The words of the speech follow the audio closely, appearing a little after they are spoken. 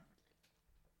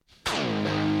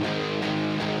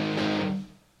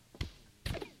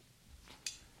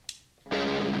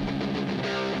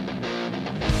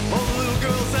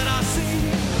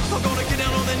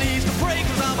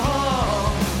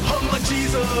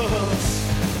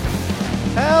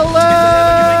Hello,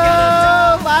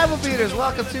 Bible Beaters.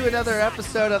 Welcome to another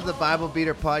episode of the Bible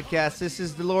Beater Podcast. This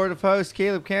is the Lord of Hosts,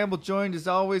 Caleb Campbell, joined as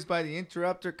always by the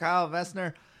interrupter, Kyle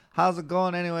Vessner. How's it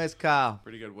going anyways, Kyle?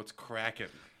 Pretty good. What's cracking?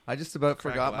 I just about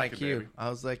forgot my Crack-a-lackin', cue. baby.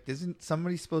 I was like, isn't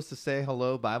somebody supposed to say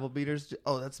hello, Bible Beaters?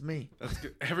 Oh, that's me. That's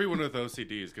good. Everyone with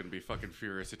OCD is going to be fucking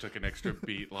furious. It took an extra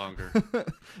beat longer.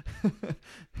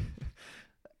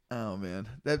 Oh, man.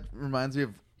 That reminds me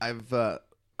of,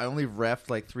 I only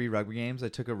reffed like 3 rugby games. I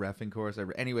took a reffing course.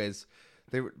 Anyways,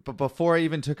 but before I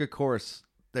even took a course,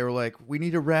 they were like, we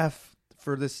need a ref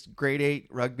for this grade 8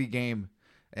 rugby game.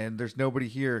 And there's nobody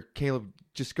here. Caleb,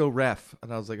 just go ref.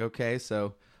 And I was like, okay.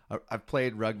 So I've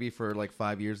played rugby for like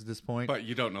 5 years at this point. But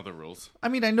you don't know the rules. I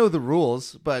mean, I know the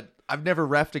rules, but I've never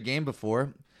reffed a game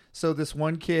before. So this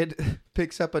one kid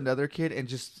picks up another kid and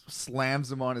just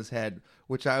slams him on his head,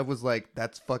 which I was like,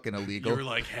 that's fucking illegal. You were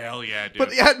like, hell yeah, dude.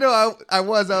 But yeah, no, I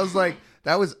was like,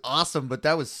 that was awesome, but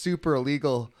that was super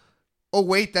illegal. Oh,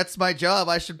 wait, that's my job.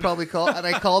 I should probably call. And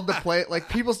I called the play. Like,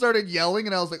 people started yelling,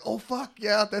 and I was like, oh, fuck,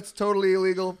 yeah, that's totally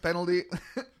illegal. Penalty.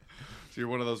 So you're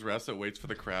one of those refs that waits for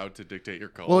the crowd to dictate your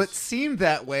calls? Well, it seemed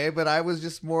that way, but I was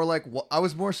just more like, I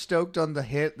was more stoked on the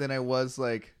hit than I was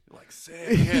like. Like,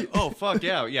 sick hit. Oh, fuck,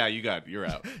 yeah. Yeah, you're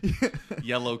out.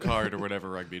 Yellow card or whatever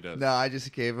rugby does. No, I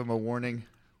just gave him a warning.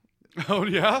 Oh,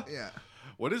 yeah? Yeah.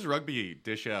 What does rugby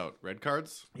dish out? Red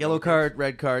cards? Yellow card,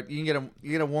 red card. You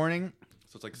get a warning.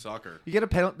 So it's like soccer. You get a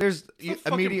penalty. There's What's the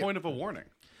fucking immediate point of a warning?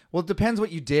 Well, it depends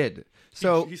what you did.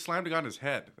 So He slammed a guy on his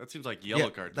head. That seems like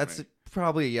yellow card to that's me.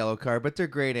 probably a yellow card, but they're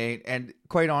grade 8. And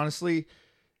quite honestly,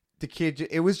 the kid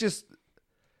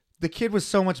was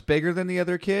so much bigger than the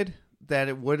other kid that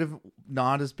it would have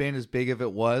not as been as big if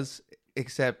it was,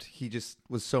 except he just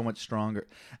was so much stronger.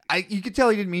 You could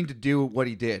tell he didn't mean to do what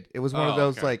he did. It was one of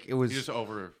those, okay. like, it was. He just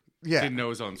didn't know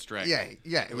his own strength.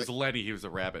 Yeah. It was Letty. He was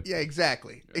a rabbit. Yeah,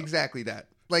 exactly. Yeah. Exactly that.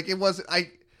 Like, it wasn't. I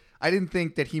didn't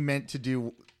think that he meant to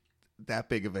do that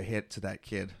big of a hit to that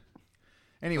kid.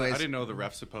 Anyways, I didn't know the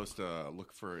ref's supposed to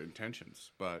look for intentions,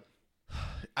 but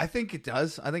I think it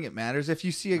does. I think it matters. If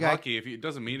you see a guy, hockey, it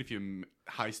doesn't mean if you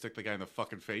high stick the guy in the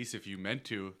fucking face. If you meant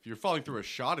to, if you're falling through a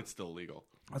shot, it's still illegal.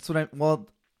 That's what Well,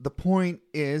 the point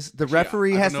is the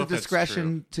referee has the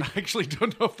discretion to. I actually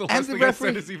don't know if the last And the thing referee-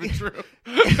 I said is even true.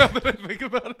 Now that I think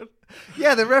about it.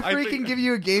 Yeah, the referee can give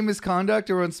you a game misconduct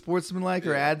or unsportsmanlike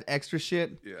or add extra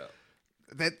shit.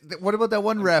 Yeah. What about that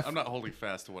one ref? I'm not holding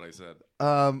fast to what I said.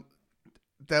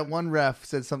 That one ref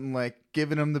said something like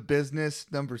giving him the business.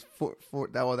 Numbers 4.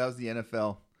 That was the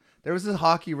NFL. There was a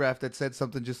hockey ref that said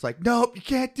something just like, "Nope, you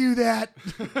can't do that."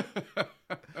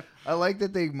 I like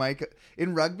that they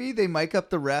in rugby they mic up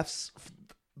the refs,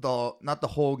 not the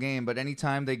whole game, but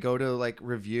anytime they go to like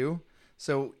review.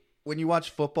 So when you watch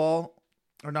football,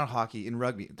 or not hockey, in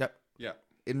rugby,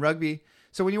 in rugby.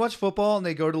 So when you watch football and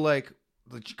they go to like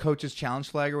the coach's challenge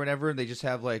flag or whatever, and they just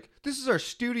have like, this is our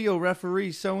studio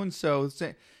referee so and so.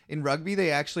 In rugby,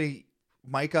 they actually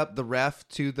mic up the ref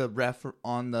to the ref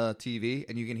on the TV,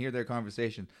 and you can hear their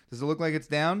conversation. Does it look like it's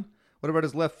down? What about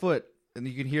his left foot? And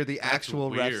you can hear the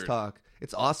actual refs talk.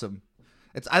 It's awesome.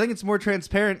 I think it's more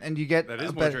transparent, and you get that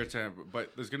is more transparent.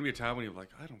 But there's gonna be a time when you're like,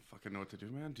 I don't fucking know what to do,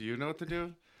 man. Do you know what to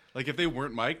do? Like if they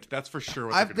weren't mic'd, that's for sure.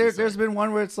 What there's been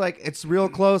one where it's like it's real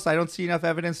close. I don't see enough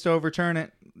evidence to overturn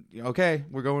it. Okay,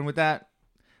 we're going with that,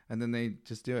 and then they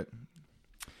just do it.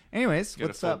 Anyways, get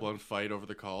what's a up? full blown fight over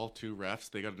the call. 2 refs.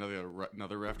 They got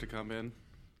another ref to come in.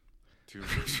 2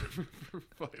 refs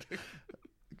fighting.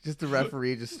 Just the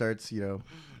referee just starts, Yeah.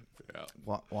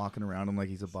 walking around him like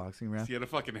he's a boxing ref. He had a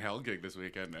fucking hell gig this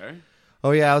weekend, eh?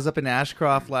 Oh yeah, I was up in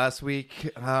Ashcroft last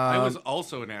week. I was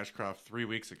also in Ashcroft 3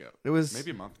 weeks ago. It was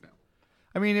maybe a month now.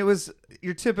 I mean, it was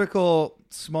your typical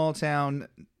small town,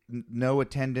 no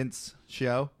attendance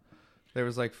show. There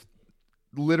was like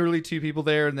literally 2 people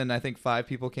there, and then I think 5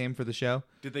 people came for the show.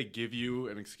 Did they give you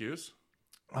an excuse?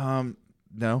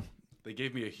 No. They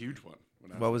gave me a huge one.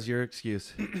 What was your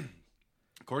excuse?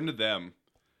 According to them,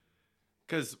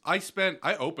 because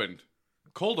I opened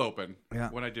cold open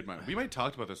when I did mine. We might have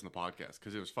talked about this in the podcast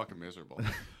because it was fucking miserable.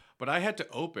 But I had to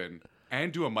open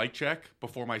and do a mic check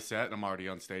before my set, and I'm already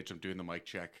on stage. I'm doing the mic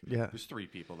check. Yeah. There's 3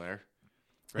 people there.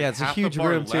 Right? Yeah, it's Half a huge the bar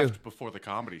room, left too. Before the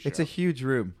comedy show. It's a huge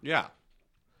room. Yeah.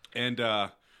 And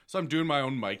so I'm doing my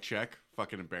own mic check.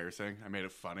 Fucking embarrassing. I made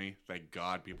it funny. Thank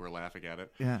God people were laughing at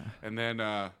it. Yeah. And then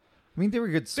I mean, they were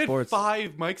good they had sports.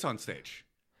 5 mics on stage.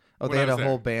 Oh, when they I had a was there.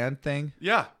 whole band thing?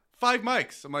 Yeah. 5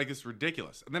 mics. I'm like, it's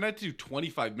ridiculous. And then I had to do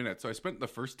 25 minutes. So I spent the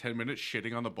first 10 minutes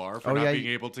shitting on the bar for not being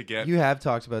able to get. You have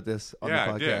talked about this on the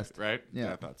podcast. I did, right?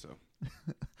 Yeah. I thought so.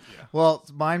 Well,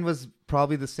 mine was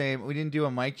probably the same. We didn't do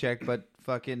a mic check, but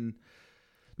fucking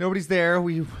nobody's there.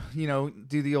 We,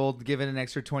 do the old give it an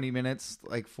extra 20 minutes.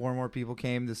 Like 4 more people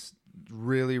came. This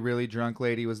really, really drunk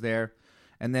lady was there.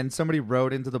 And then somebody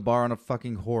rode into the bar on a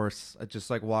fucking horse. I just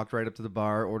like walked right up to the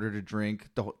bar, ordered a drink,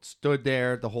 stood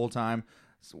there the whole time,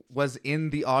 was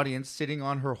in the audience sitting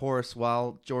on her horse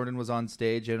while Jordan was on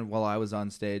stage and while I was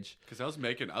on stage. Because I was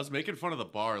making fun of the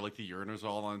bar, like the urinals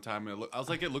all on time. And I was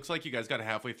like, it looks like you guys got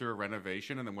halfway through a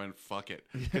renovation and then went, fuck it.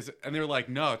 And they were like,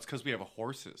 no, it's because we have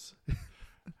horses.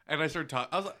 And I started talking.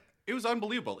 I was like, it was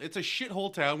unbelievable. It's a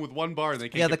shithole town with one bar, and they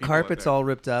can't. Yeah, the carpet's all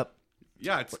ripped up.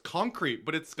 Yeah, it's concrete,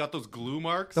 but it's got those glue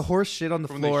marks. The horse shit on the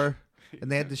floor,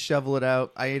 and they had to shovel it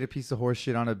out. I ate a piece of horse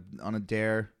shit on a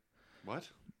dare. What?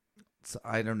 So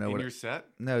I don't know in your set?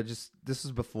 No, just this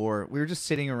was before. We were just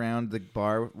sitting around the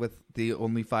bar with the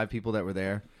only 5 people that were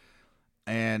there,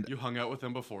 and you hung out with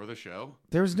them before the show.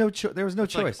 There was no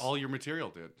choice. Like all your material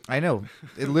did. I know,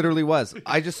 it literally was.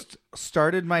 I just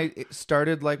started my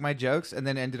jokes, and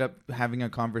then ended up having a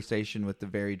conversation with the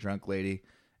very drunk lady.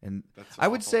 And I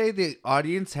would say the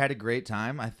audience had a great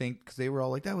time, I think, because they were all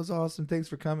like, that was awesome. Thanks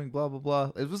for coming, blah, blah, blah.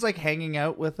 It was like hanging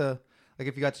out with if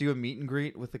you got to do a meet and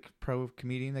greet with a pro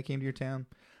comedian that came to your town.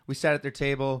 We sat at their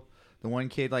table. The one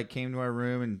kid came to our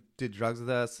room and did drugs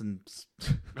with us. And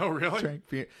oh, really? drank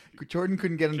beer. Jordan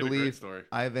couldn't get him to leave.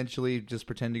 I eventually just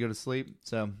pretended to go to sleep.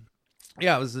 So,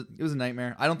 yeah, it was a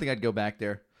nightmare. I don't think I'd go back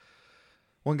there.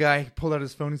 One guy pulled out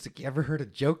his phone and said, you ever heard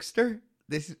of Jokester?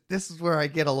 This is where I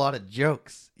get a lot of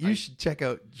jokes. You should check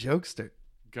out Jokester.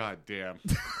 God damn.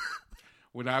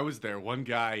 When I was there, one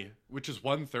guy, which is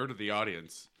 1/3 of the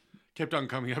audience, kept on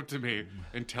coming up to me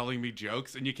and telling me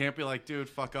jokes. And you can't be like, dude,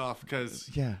 fuck off, because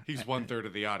he's 1/3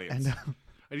 of the audience. And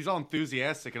he's all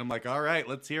enthusiastic. And I'm like, all right,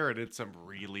 let's hear it. It's some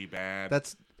really bad.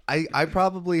 I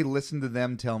probably listened to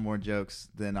them tell more jokes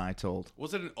than I told.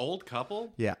 Was it an old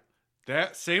couple? Yeah.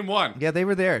 That same one. Yeah, they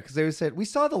were there because they said, we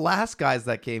saw the last guys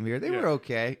that came here. They were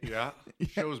okay. Yeah. The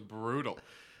show was brutal.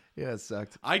 Yeah, it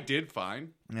sucked. I did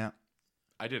fine. Yeah.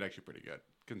 I did actually pretty good,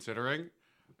 considering.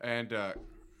 And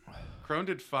Crone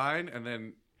did fine, and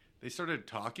then they started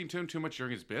talking to him too much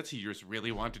during his bits. He just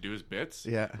really wanted to do his bits.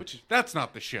 Yeah. That's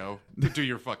not the show, to do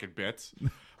your fucking bits.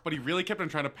 But he really kept on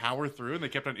trying to power through, and they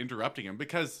kept on interrupting him,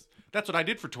 because that's what I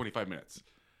did for 25 minutes.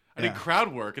 I did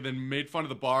crowd work and then made fun of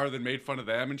the bar, then made fun of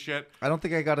them and shit. I don't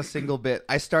think I got a single bit.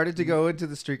 I started to go into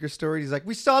the Streaker story. He's like,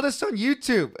 we saw this on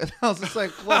YouTube. And I was just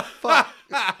like, well, fuck.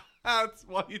 That's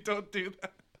why you don't do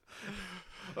that.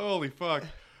 Holy fuck.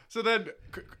 So then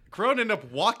Crone ended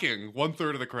up walking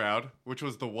 1/3 of the crowd, which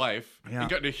was the wife, and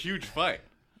got in a huge fight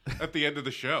at the end of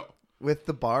the show. With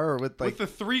the bar or with the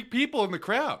 3 people in the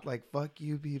crowd. Like, fuck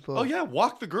you people. Oh, yeah,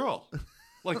 walk the girl.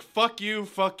 Like, fuck you,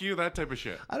 that type of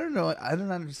shit. I don't know. I don't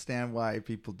understand why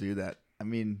people do that. I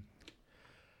mean...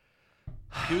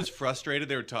 He was frustrated.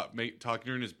 They were talking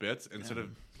during his bits. Instead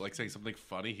of, like, saying something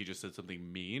funny, he just said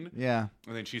something mean. Yeah.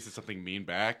 And then she said something mean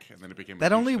back, and then it became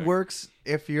that only works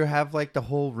if you have, like, the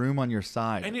whole room on your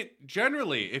side. And it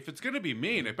generally, if it's going to be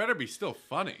mean, it better be still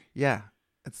funny. Yeah.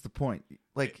 That's the point.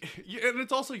 Like... And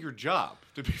it's also your job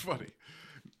to be funny.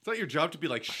 It's not your job to be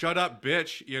like, shut up,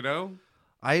 bitch, you know?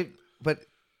 But...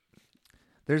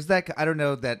 There's that, I don't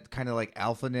know, that kind of like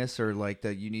alphaness or like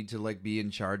that you need to like be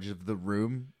in charge of the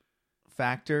room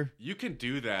factor. You can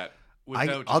do that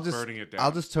without burning it down.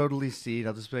 I'll just totally see it.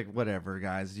 I'll just be like, whatever,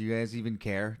 guys. Do you guys even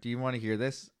care? Do you want to hear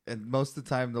this? And most of the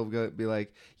time they'll be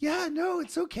like, yeah, no,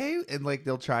 it's okay. And like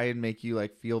they'll try and make you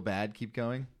like feel bad, keep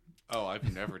going. Oh,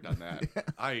 I've never done that. Yeah.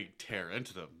 I tear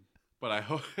into them. But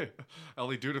I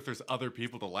only do it if there's other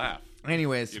people to laugh.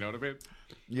 Anyways. You know what I mean?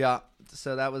 Yeah.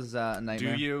 So that was a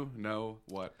nightmare. Do you know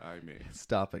what I mean?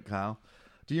 Stop it, Kyle.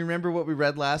 Do you remember what we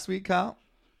read last week, Kyle?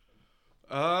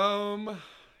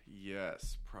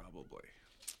 Yes, probably.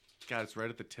 God, it's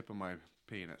right at the tip of my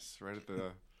penis. Right at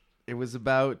the... It was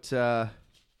about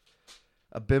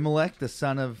Abimelech, the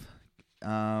son of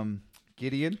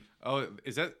Gideon. Oh,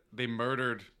 is that... They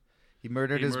murdered... He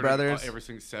murdered his brothers. Every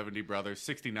single 70 brothers.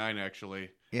 69, actually.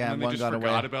 Yeah, and then they just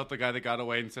forgot about the guy that got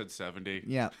away and said 70.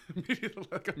 Yeah.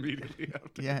 Immediately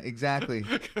after. Yeah, exactly.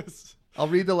 I'll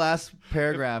read the last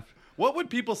paragraph. What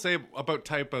would people say about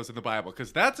typos in the Bible?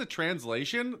 Because that's a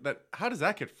translation that... How does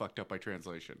that get fucked up by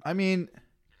translation? I mean...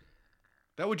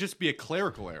 That would just be a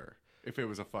clerical error. If it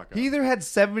was a fuck up. He either had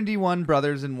 71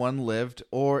 brothers and one lived,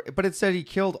 but it said he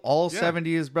killed all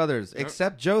 70 of his brothers,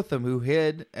 except Jotham, who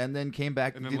hid and then came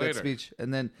back to do that speech.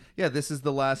 And then, this is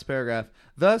the last paragraph.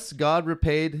 Thus, God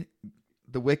repaid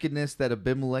the wickedness that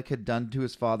Abimelech had done to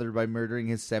his father by murdering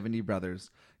his 70 brothers.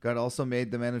 God also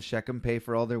made the men of Shechem pay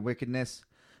for all their wickedness.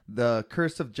 The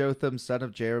curse of Jotham, son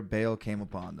of Jerubbaal, came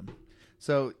upon them.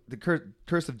 So the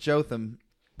curse of Jotham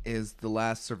is the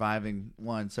last surviving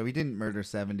one. So he didn't murder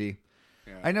 70.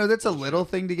 Yeah, I know that's a little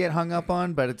thing to get hung up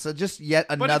on, but it's just yet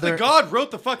another. But if the God wrote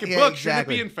the fucking book, exactly. shouldn't it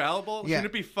be infallible? Yeah. Shouldn't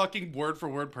it be fucking word for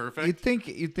word perfect? You'd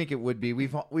think it would be.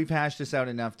 We've hashed this out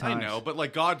enough times. I know, but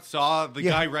like God saw the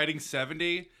guy writing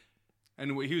 70,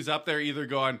 and he was up there either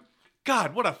going,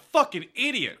 "God, what a fucking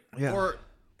idiot,"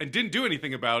 and didn't do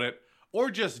anything about it, or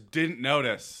just didn't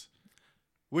notice,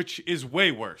 which is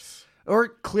way worse. Or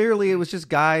clearly it was just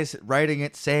guys writing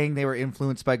it saying they were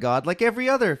influenced by God, like every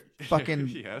other fucking...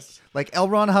 yes. Like L.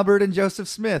 Ron Hubbard and Joseph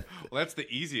Smith. Well, that's the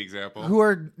easy example. Who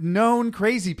are known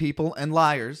crazy people and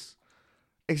liars.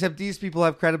 Except these people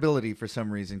have credibility for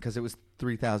some reason, because it was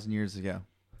 3,000 years ago.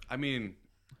 I mean,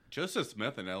 Joseph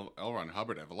Smith and L. Ron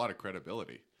Hubbard have a lot of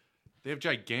credibility. They have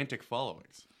gigantic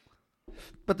followings.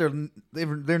 But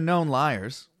they're known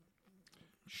liars.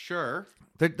 Sure.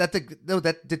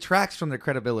 That detracts from their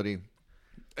credibility.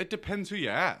 It depends who you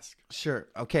ask. Sure.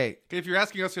 Okay. If you're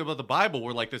asking us about the Bible,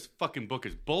 we're like, this fucking book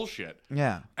is bullshit.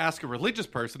 Yeah. Ask a religious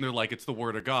person, they're like, it's the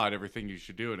word of God. Everything you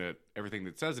should do in it, everything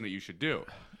that says in it, you should do.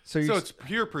 So it's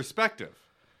pure perspective.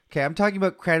 Okay, I'm talking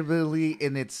about credibility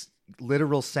in its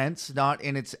literal sense, not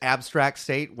in its abstract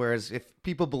state. Whereas if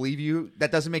people believe you,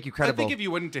 that doesn't make you credible. I think if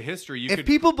you went into history, if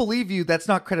people believe you, that's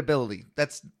not credibility.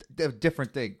 That's a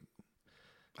different thing.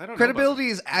 I don't know. Credibility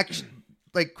is actually...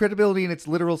 Like, credibility in its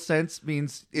literal sense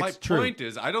means it's true. My point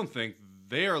is, I don't think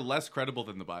they are less credible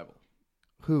than the Bible.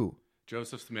 Who?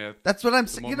 Joseph Smith. That's what I'm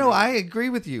saying. You know, I agree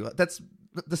with you. That's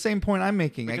the same point I'm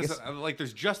making. Because, I guess, like,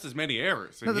 there's just as many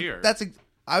errors in here.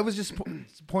 I was just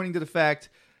pointing to the fact,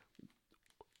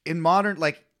 in modern,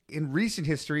 like, in recent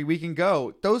history, we can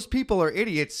go, those people are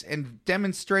idiots and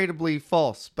demonstrably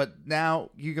false. But now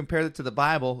you compare it to the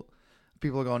Bible...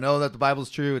 People are going, no, that the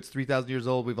Bible's true. It's 3,000 years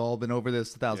old. We've all been over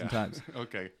this 1,000 times.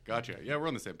 Okay, gotcha. Yeah, we're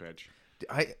on the same page.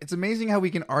 It's amazing how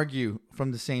we can argue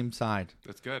from the same side.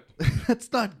 That's good.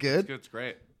 That's not good. That's good. It's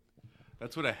great.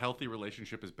 That's what a healthy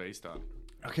relationship is based on.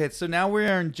 Okay, so now we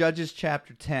are in Judges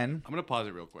chapter 10. I'm going to pause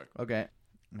it real quick. Okay,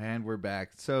 and we're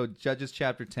back. So Judges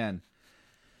chapter 10.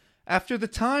 After the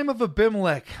time of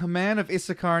Abimelech, a man of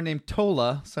Issachar named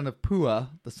Tola, son of Puah,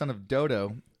 the son of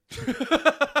Dodo...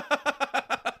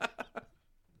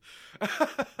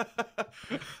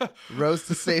 rose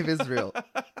to save Israel.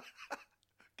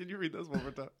 Can you read this one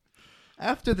more time?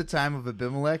 After the time of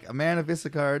Abimelech, a man of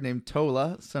Issachar named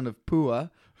Tola, son of Puah,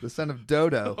 the son of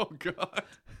Dodo. Oh, God.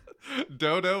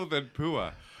 Dodo, then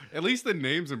Puah. At least the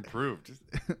name's improved.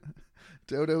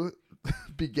 Dodo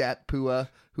begat Puah,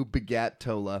 who begat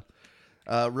Tola.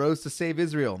 Rose to save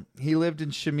Israel. He lived in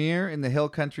Shamir in the hill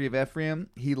country of Ephraim.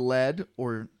 He led,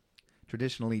 or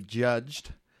traditionally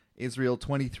judged, Israel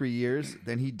 23 years.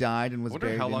 Then he died and was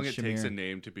buried in Shamir. I wonder how long it takes a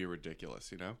name to be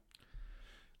ridiculous, you know?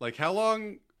 Like, how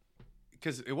long...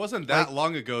 Because it wasn't that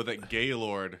long ago that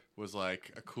Gaylord was,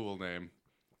 like, a cool name.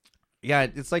 Yeah,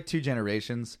 it's like 2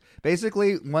 generations.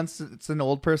 Basically, once it's an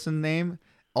old person name,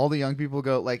 all the young people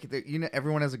go, like, you know,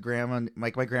 everyone has a grandma.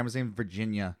 Like, my grandma's name is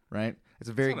Virginia, right? It's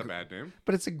not a bad name.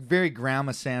 But it's a very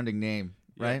grandma-sounding name,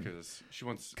 right? Because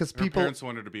her parents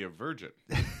wanted her to be a virgin.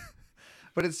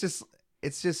 But it's just,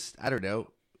 I don't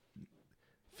know,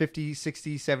 50,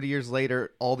 60, 70 years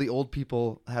later, all the old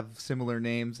people have similar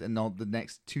names, and all the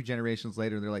next 2 generations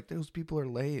later, they're like, those people are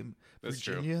lame. That's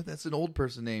Virginia, true. That's an old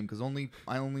person name, because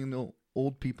I only know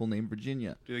old people named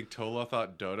Virginia. Do you think Tola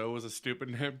thought Dodo was a stupid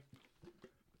name?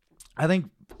 I think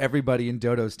everybody in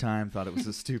Dodo's time thought it was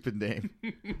a stupid name.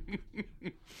 I'm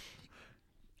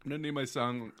going to name my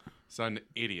son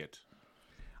Idiot.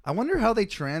 I wonder how they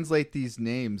translate these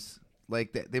names.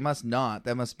 Like, they must not.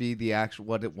 That must be the actual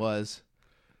what it was.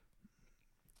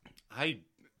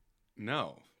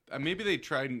 No. Maybe they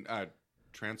tried and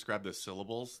transcribe the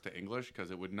syllables to English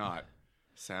because it would not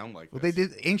sound like this. Well, they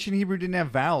did. Ancient Hebrew didn't have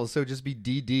vowels, so it'd just be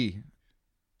DD.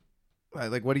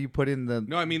 Like, what do you put in the...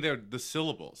 No, I mean, they're the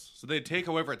syllables. So they'd take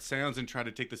however it sounds and try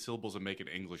to take the syllables and make an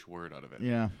English word out of it.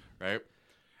 Yeah. Right?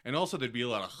 And also there'd be a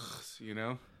lot of you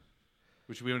know?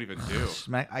 Which we don't even do.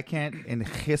 I can't in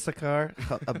Issachar,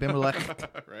 Abimelech.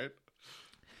 Right?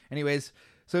 Anyways,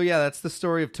 so yeah, that's the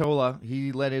story of Tola.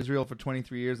 He led Israel for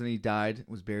 23 years and he died,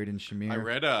 was buried in Shamir. I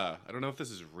read, I don't know if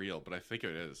this is real, but I think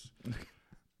it is.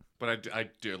 But I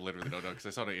literally don't know because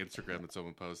I saw it on Instagram that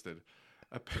someone posted.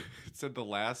 It said the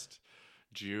last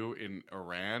Jew in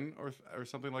Iran or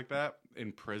something like that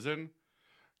in prison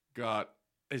got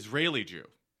Israeli Jew.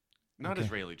 Not okay.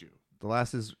 Israeli Jew. The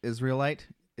last is Israelite?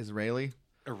 Israeli?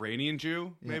 Iranian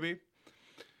Jew, maybe?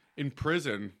 In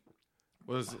prison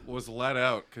was let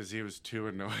out because he was too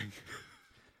annoying.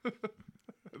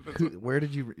 Where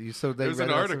did you? So they There's read an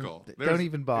it, so article. don't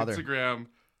even bother. Instagram.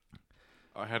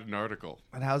 I had an article.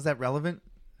 And how's that relevant?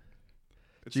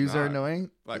 It's Jews are not. annoying.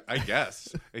 Like, I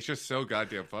guess it's just so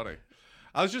goddamn funny.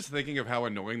 I was just thinking of how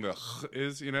annoying the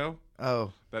is,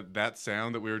 Oh, that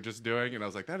sound that we were just doing, and I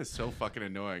was like, that is so fucking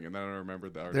annoying. And then I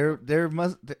remembered the article. there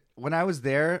must. When I was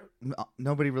there,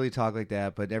 nobody really talked like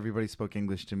that, but everybody spoke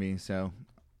English to me, so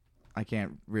I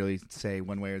can't really say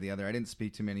one way or the other. I didn't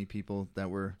speak to many people that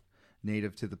were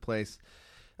native to the place.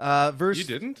 You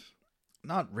didn't?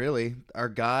 Not really. Our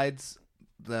guides,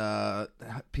 the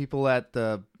people at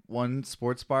the one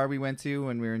sports bar we went to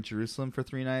when we were in Jerusalem for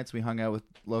 3 nights, we hung out with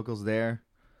locals there,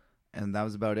 and that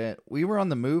was about it. We were on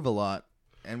the move a lot,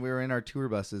 and we were in our tour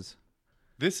buses.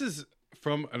 This is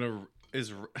from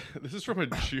this is from a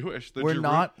Jewish. We're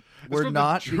not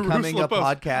becoming a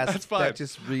podcast That's fine. that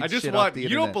just reads I just shit want off the you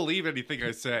internet. don't believe anything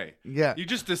I say. Yeah. You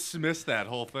just dismiss that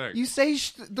whole thing. You say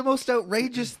the most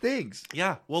outrageous things.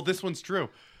 Yeah. Well, this one's true.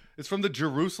 It's from the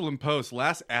Jerusalem Post.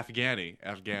 Last Afghani.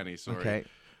 Sorry. Okay.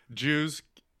 Jews,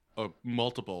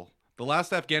 multiple. The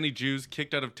last Afghani Jews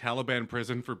kicked out of Taliban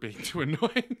prison for being too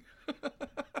annoying.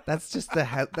 That's just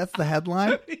that's the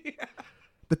headline. Yeah.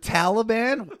 The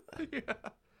Taliban. Yeah.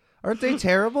 Aren't they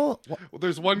terrible? Well,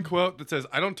 there's one quote that says,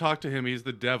 "I don't talk to him. He's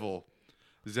the devil."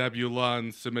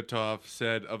 Zabulon Simitov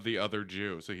said of the other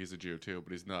Jew. So he's a Jew too,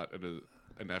 but he's not an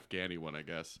Afghani one, I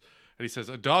guess. And he says,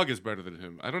 "A dog is better than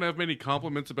him. I don't have many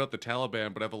compliments about the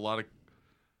Taliban, but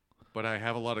I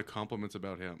have a lot of compliments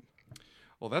about him."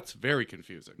 Well, that's very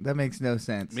confusing. That makes no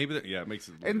sense. Maybe it makes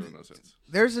no sense.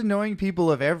 There's annoying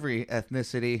people of every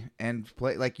ethnicity and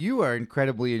like you are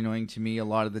incredibly annoying to me a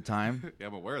lot of the time. Yeah,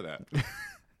 I'm aware of that.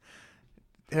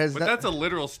 But that's a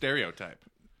literal stereotype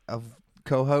of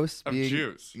co-hosts of being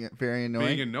Jews very annoying.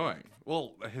 Being annoying.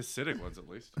 Well, Hasidic ones at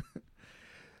least.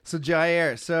 So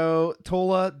Jair. So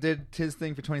Tola did his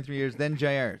thing for 23 years. Then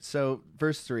Jair. So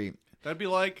verse 3. That'd be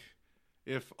like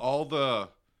if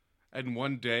and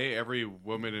one day every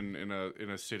woman in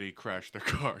a city crashed their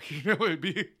car. It'd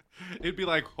be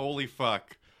like, holy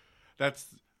fuck. That's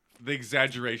the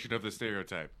exaggeration of the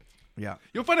stereotype. Yeah.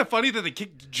 You'll find it funny that they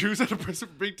kicked Jews out of prison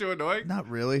for being too annoying? Not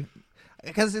really.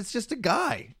 Because it's just a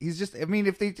guy. He's just, I mean,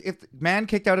 if man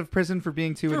kicked out of prison for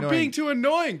being too annoying. For being too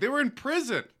annoying. They were in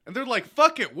prison. And they're like,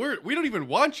 fuck it. We don't even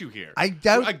want you here. I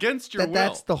doubt we're against your will.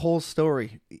 That's the whole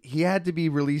story. He had to be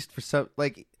released for some,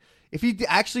 like, if he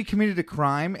actually committed a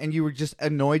crime and you were just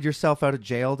annoyed yourself out of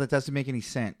jail, that doesn't make any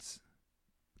sense.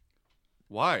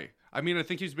 Why? I mean, I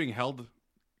think he's being held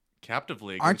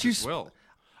captively against Aren't you his will.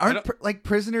 Aren't like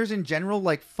prisoners in general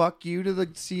like fuck you to the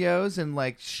COs and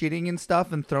like shitting and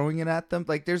stuff and throwing it at them?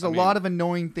 Like there's a lot of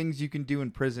annoying things you can do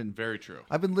in prison. Very true.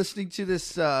 I've been listening to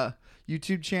this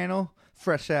YouTube channel,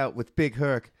 Fresh Out with Big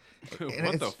Herc.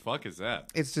 What the fuck is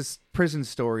that? It's just prison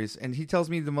stories, and he tells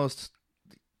me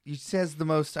he says the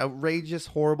most outrageous,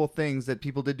 horrible things that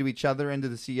people did to each other and to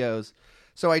the COs.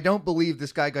 So I don't believe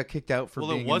this guy got kicked out for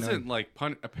being it wasn't like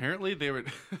apparently they were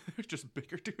just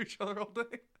bicker to each other all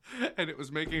day, and it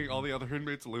was making all the other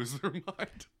inmates lose their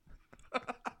mind.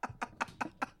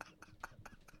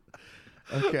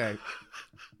 Okay.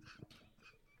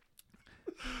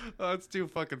 Oh, that's too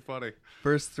fucking funny.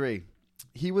 Verse 3.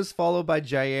 He was followed by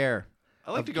Jair.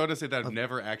 I like to go to say that I've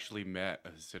never actually met a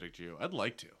Hasidic Jew. I'd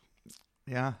like to.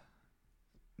 Yeah.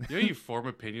 You form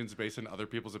opinions based on other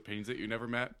people's opinions that you never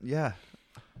met? Yeah.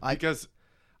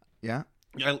 Yeah.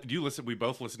 We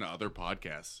both listen to other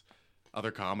podcasts,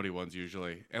 other comedy ones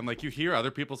usually. And like you hear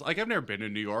other people's, like I've never been to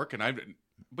New York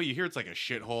but you hear it's like a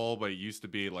shithole, but it used to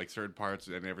be like certain parts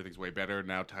and everything's way better.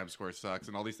 Now Times Square sucks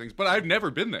and all these things, but I've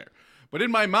never been there. But in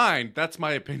my mind, that's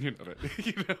my opinion of it.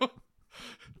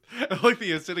 Like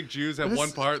the Hasidic Jews have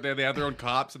one part, they have their own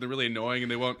cops and they're really annoying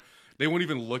and they won't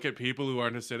even look at people who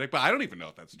aren't Hasidic, but I don't even know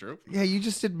if that's true. Yeah, you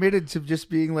just admitted to just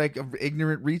being like an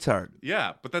ignorant retard.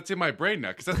 Yeah, but that's in my brain now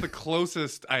because that's the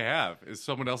closest I have is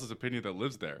someone else's opinion that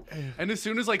lives there. And as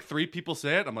soon as like 3 people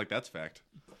say it, I'm like, that's fact.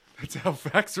 That's how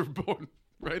facts are born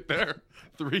right there.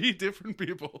 3 different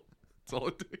people. That's all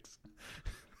it takes.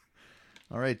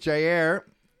 All right, Jair.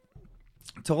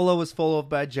 Tola was followed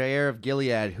by Jair of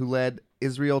Gilead, who led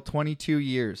Israel 22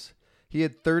 years. He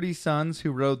had 30 sons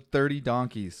who rode 30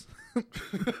 donkeys.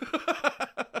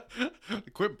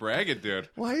 Quit bragging, dude.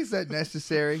 Why is that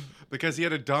necessary? Because he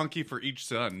had a donkey for each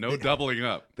son. No doubling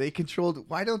up. They controlled.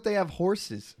 Why don't they have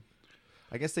horses?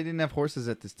 I guess they didn't have horses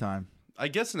at this time. I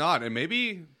guess not. And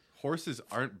maybe horses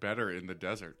aren't better in the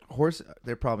desert.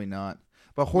 They're probably not.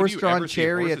 But horse-drawn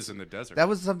chariots in the desert? That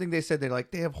was something they said. They're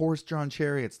like, they have horse-drawn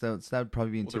chariots. Though so that would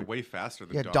probably be they're way faster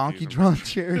than donkey-drawn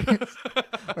chariots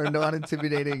are not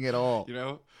intimidating at all.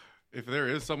 If there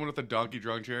is someone with a donkey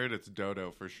drawn chariot, it's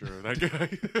Dodo for sure. That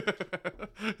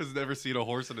guy has never seen a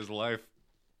horse in his life.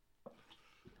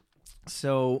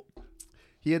 So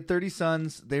he had 30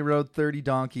 sons. They rode 30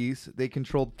 donkeys. They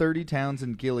controlled 30 towns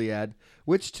in Gilead,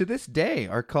 which to this day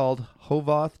are called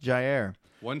Hovoth Jair.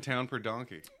 1 town per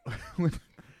donkey.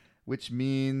 Which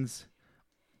means,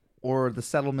 or the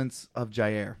settlements of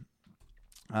Jair.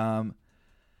 When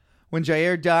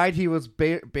Jair died, he was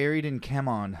buried in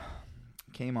Kamon.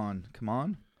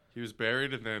 He was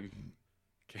buried and then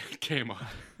came on.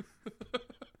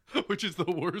 Which is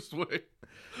the worst way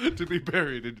to be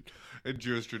buried in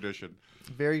Jewish tradition.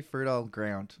 Very fertile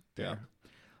ground there. Yeah.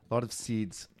 A lot of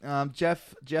seeds.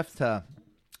 Jephthah.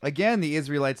 Again, the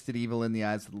Israelites did evil in the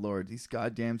eyes of the Lord. These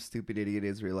goddamn stupid idiot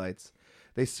Israelites.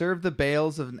 They served the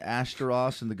Baals of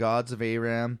Ashtaroth and the gods of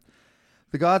Aram,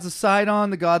 the gods of Sidon,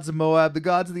 the gods of Moab, the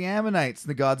gods of the Ammonites, and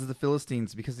the gods of the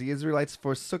Philistines. Because the Israelites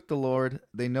forsook the Lord,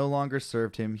 they no longer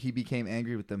served him. He became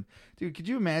angry with them. Dude, could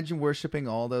you imagine worshiping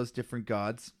all those different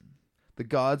gods? The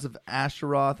gods of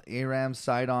Ashtaroth, Aram,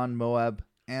 Sidon, Moab,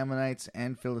 Ammonites,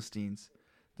 and Philistines.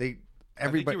 I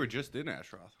think you were just in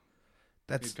Ashtaroth.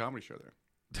 That's a comedy show there.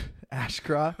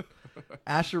 Ashtaroth.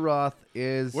 Asheroth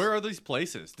is... Where are these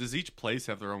places? Does each place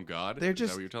have their own god? They're Is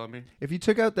just... that what you're telling me? If you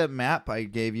took out that map I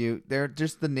gave you, they're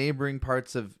just the neighboring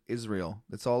parts of Israel.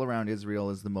 It's all around Israel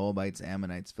is the Moabites,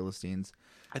 Ammonites, Philistines.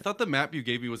 I thought the map you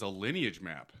gave me was a lineage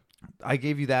map. I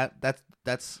gave you that.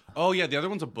 That's... Oh, yeah. The other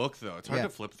one's a book, though. It's hard to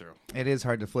flip through. It is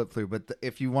hard to flip through, but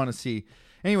if you want to see...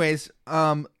 Anyways,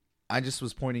 I just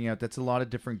was pointing out that's a lot of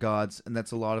different gods, and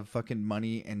that's a lot of fucking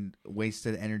money and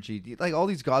wasted energy. Like, all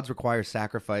these gods require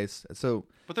sacrifice, so...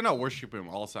 But they're not worshiping them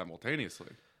all simultaneously.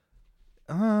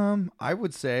 I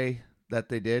would say that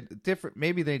they did.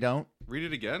 Maybe they don't. Read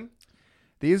it again.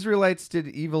 The Israelites did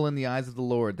evil in the eyes of the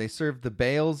Lord. They served the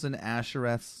Baals and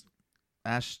Ashtoreths,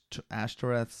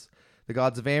 the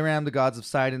gods of Aram, the gods of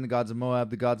Sidon, the gods of Moab,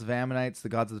 the gods of Ammonites, the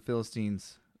gods of the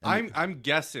Philistines. I'm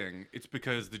guessing it's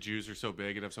because the Jews are so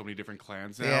big and have so many different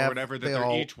clans now or whatever that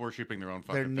they're each worshiping their own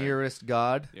fucking thing. Their nearest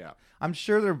god. Yeah. I'm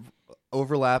sure they're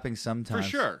overlapping sometimes. For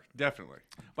sure. Definitely.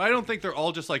 But I don't think they're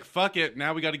all just like, fuck it,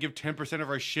 now we got to give 10% of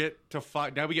our shit to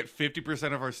now we get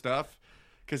 50% of our stuff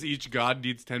because each god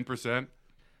needs 10%.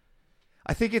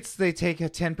 I think they take a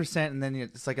 10% and then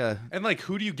it's like a... And like,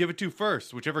 who do you give it to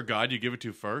first? Whichever god you give it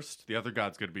to first, the other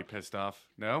god's going to be pissed off.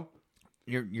 No?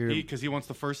 Because he wants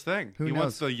the first thing. He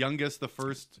wants the youngest, the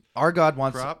first. Our God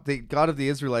wants crop. The God of the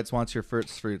Israelites wants your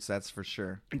first fruits. That's for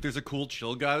sure. If there's a cool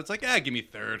chill God, it's like, give me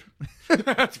third.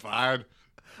 That's fine.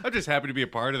 I'm just happy to be a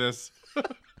part of this.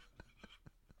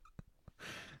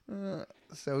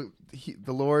 So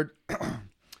the Lord,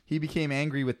 he became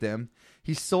angry with them.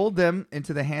 He sold them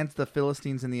into the hands of the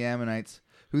Philistines and the Ammonites,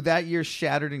 who that year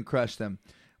shattered and crushed them.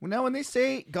 Well, now, when they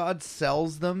say God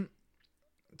sells them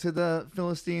to the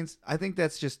Philistines, I think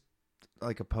that's just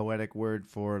like a poetic word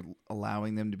for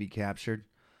allowing them to be captured.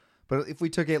 But if we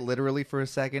took it literally for a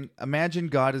second, imagine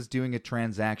God is doing a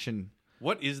transaction.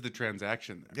 What is the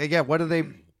transaction then? Yeah, what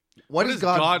does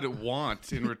God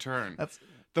want in return? That's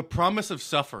the promise of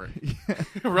suffering.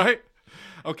 Right?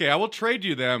 Okay, I will trade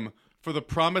you them for the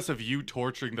promise of you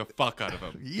torturing the fuck out of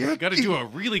them. You got to do a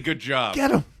really good job.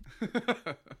 Get him.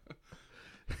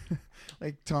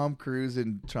 Like Tom Cruise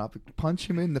in Tropic. Punch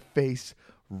him in the face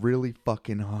really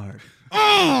fucking hard.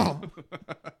 Oh!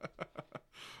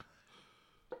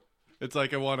 It's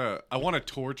like I want to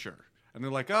torture. And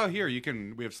they're like, "Oh, here,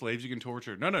 we have slaves you can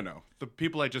torture." No. The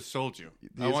people I just sold you.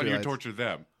 I want you to torture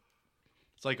them.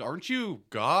 It's like, "Aren't you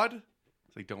God?"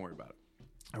 It's like, "Don't worry about it."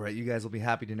 All right, you guys will be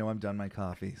happy to know I'm done my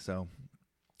coffee. So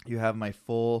you have my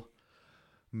full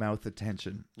mouth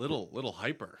attention. Little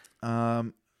hyper.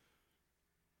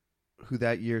 Who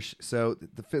that year... So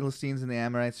the Philistines and the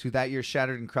Ammonites, who that year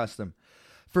shattered and crushed them.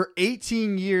 For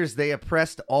 18 years, they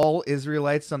oppressed all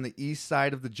Israelites on the east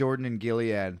side of the Jordan and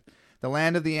Gilead. The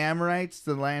land of the Amorites,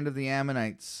 the land of the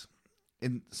Ammonites.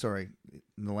 In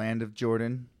the land of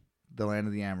Jordan, the land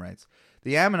of the Amorites.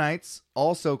 The Ammonites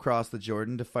also crossed the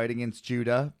Jordan to fight against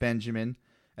Judah, Benjamin,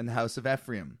 and the house of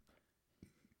Ephraim.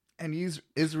 And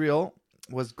Israel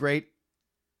was great.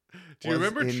 Do you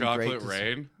remember Chocolate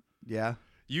Rain? Yeah.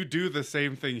 You do the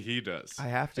same thing he does. I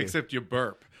have to. Except you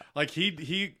burp. Like,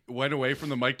 he went away from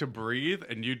the mic to breathe,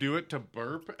 and you do it to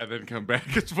burp, and then come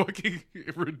back. It's fucking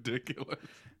ridiculous.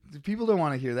 People don't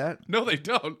want to hear that. No, they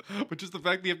don't. But just the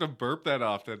fact that you have to burp that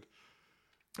often.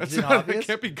 That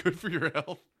can't be good for your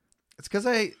health. It's because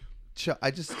I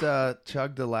just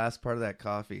chugged the last part of that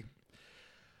coffee.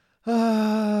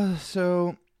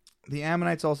 So the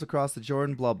Ammonites also crossed the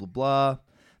Jordan, blah, blah, blah.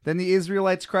 Then the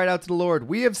Israelites cried out to the Lord,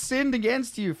 "We have sinned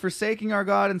against you, forsaking our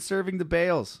God and serving the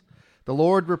Baals." The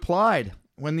Lord replied,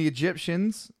 "When the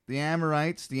Egyptians, the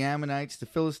Amorites, the Ammonites, the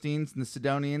Philistines, and the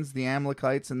Sidonians, the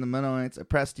Amalekites, and the Mennonites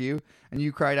oppressed you, and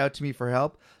you cried out to me for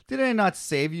help, did I not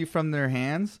save you from their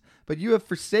hands? But you have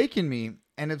forsaken me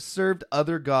and have served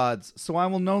other gods, so I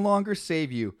will no longer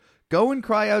save you. Go and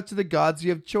cry out to the gods you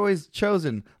have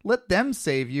chosen. Let them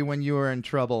save you when you are in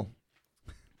trouble."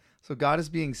 So God is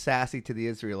being sassy to the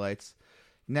Israelites.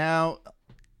 Now,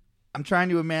 I'm trying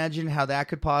to imagine how that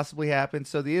could possibly happen.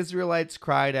 So the Israelites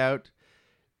cried out.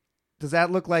 Does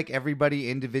that look like everybody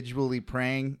individually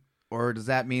praying? Or does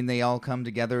that mean they all come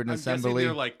together in assembly?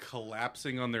 They're like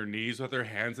collapsing on their knees with their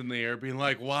hands in the air, being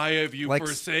like, "Why have you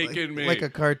forsaken me?" Like a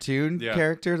cartoon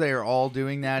character. They are all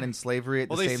doing that in slavery at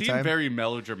the same time. Well, they seem very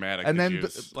melodramatic. And then,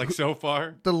 so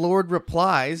far, the Lord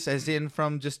replies, as in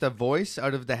from just a voice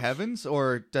out of the heavens,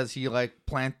 or does he like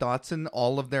plant thoughts in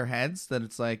all of their heads that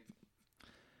it's like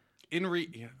in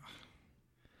reality?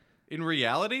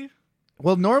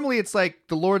 Well, normally it's like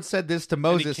the Lord said this to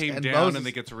Moses, and he came down and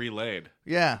it gets relayed.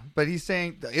 Yeah, but he's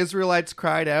saying the Israelites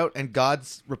cried out and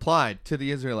God's replied to the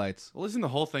Israelites. Well, isn't the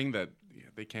whole thing that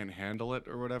they can't handle it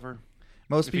or whatever?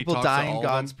 Most people die in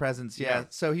God's presence, yeah.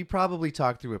 So he probably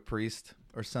talked through a priest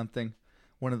or something,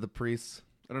 one of the priests.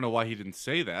 I don't know why he didn't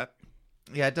say that.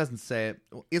 Yeah, it doesn't say it.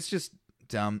 It's just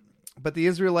dumb. But the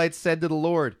Israelites said to the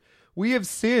Lord, "We have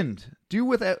sinned.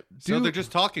 So they're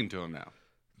just talking to him now.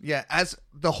 Yeah, as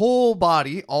the whole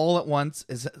body all at once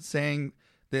is saying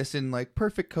this in like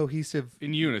perfect cohesive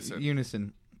in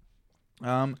unison.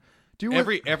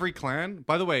 Every clan.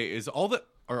 By the way,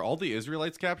 are all the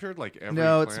Israelites captured? Like every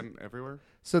clan everywhere?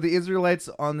 So the Israelites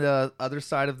on the other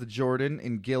side of the Jordan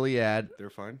in Gilead, they're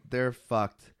fine. They're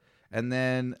fucked. And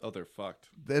then they're fucked.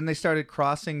 Then they started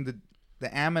crossing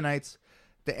the Ammonites.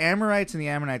 The Amorites and the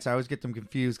Ammonites, I always get them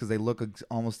confused because they look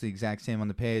almost the exact same on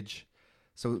the page.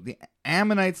 So the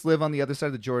Ammonites live on the other side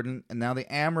of the Jordan, and now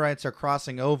the Amorites are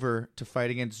crossing over to fight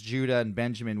against Judah and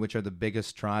Benjamin, which are the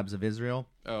biggest tribes of Israel.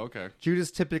 Oh, okay. Judah's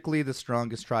typically the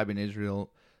strongest tribe in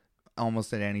Israel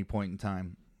almost at any point in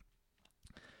time.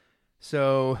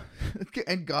 So,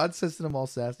 and God says to them all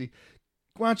sassy,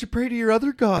 "Why don't you pray to your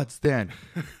other gods then?"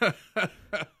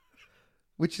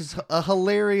 Which is a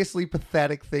hilariously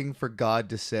pathetic thing for God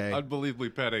to say. Unbelievably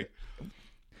petty.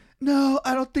 "No,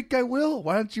 I don't think I will.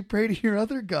 Why don't you pray to your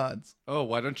other gods?" Oh,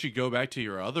 why don't you go back to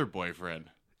your other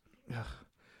boyfriend?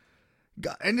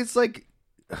 God, and it's like,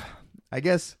 I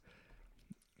guess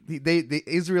the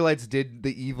Israelites did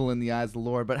the evil in the eyes of the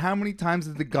Lord, but how many times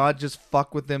did the God just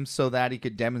fuck with them so that he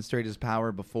could demonstrate his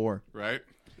power before? Right.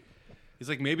 He's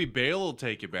like, maybe Baal will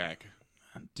take you back.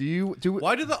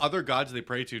 Why do the other gods they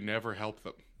pray to never help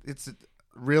them? It's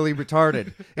really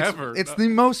retarded. It's the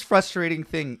most frustrating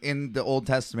thing in the Old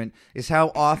Testament is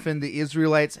how often the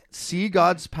Israelites see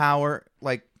God's power,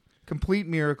 like complete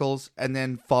miracles, and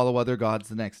then follow other gods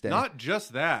the next day. Not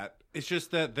just that. It's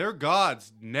just that their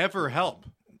gods never help.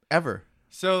 Ever.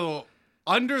 So,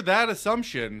 under that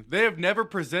assumption, they have never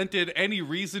presented any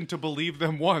reason to believe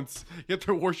them once, yet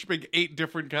they're worshiping 8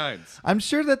 different kinds. I'm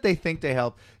sure that they think they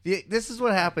help. This is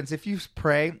what happens if you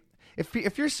pray.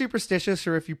 If you're superstitious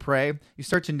or if you pray, you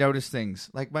start to notice things.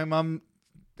 Like my mom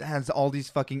has all these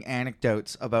fucking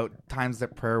anecdotes about times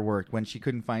that prayer worked, when she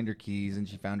couldn't find her keys and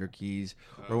she found her keys,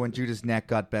 or when Judah's neck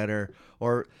got better,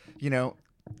 or, you know.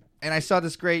 And I saw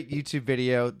this great YouTube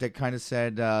video that kind of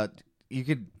said you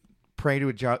could pray to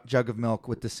a jug of milk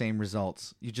with the same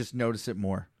results. You just notice it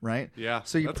more, right? Yeah.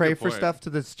 So you pray for stuff to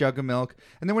this jug of milk,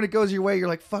 and then when it goes your way, you're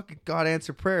like, fuck, God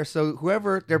answer prayer. So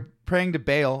whoever they're praying to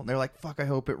Baal, they're like, fuck, I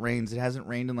hope it rains. It hasn't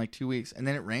rained in like 2 weeks. And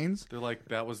then it rains. They're like,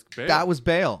 that was Baal. That was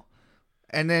Baal.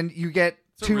 And then you get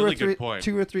That's a really good point.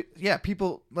 2 or 3. Yeah,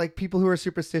 people who are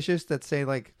superstitious that say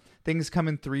like things come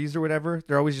in threes or whatever.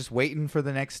 They're always just waiting for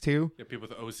the next 2. Yeah, people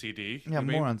with OCD. Yeah,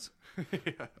 morons.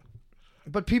 Yeah.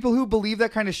 But people who believe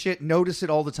that kind of shit notice it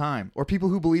all the time. Or people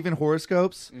who believe in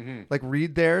horoscopes, like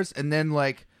read theirs and then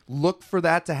like look for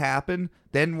that to happen.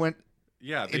 Then when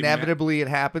inevitably it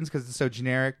happens because it's so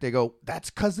generic, they go, that's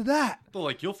because of that. They're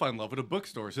like, you'll find love at a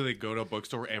bookstore. So they go to a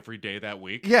bookstore every day that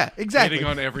week. Yeah, exactly. Hitting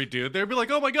on every dude. They'd be like,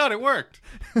 oh my God, it worked.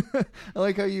 I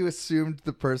like how you assumed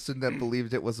the person that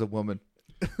believed it was a woman.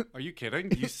 Are you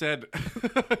kidding? You said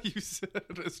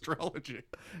astrology.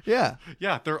 Yeah.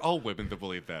 Yeah, they're all women that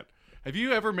believe that. Have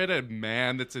you ever met a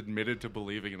man that's admitted to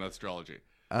believing in astrology?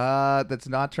 That's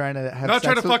not trying to have not sex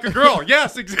trying to fuck a girl.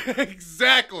 Yes,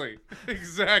 exactly.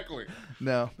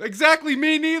 No. Exactly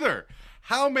me neither.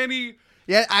 How many...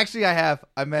 Yeah, actually I have.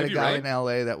 I met a guy in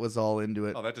LA that was all into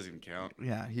it. Oh, that doesn't even count.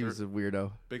 Yeah, he was a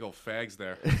weirdo. Big old fags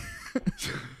there.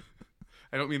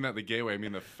 I don't mean that the gay way. I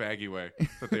mean the faggy way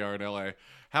that they are in LA.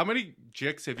 How many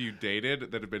chicks have you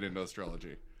dated that have been into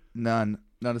astrology? None.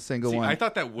 Not a single one. I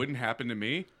thought that wouldn't happen to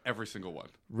me. Every single one.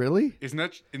 Really? Isn't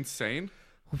that insane?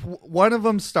 One of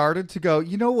them started to go,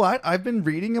 you know what? I've been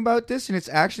reading about this, and it's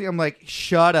actually, I'm like,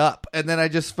 shut up. And then I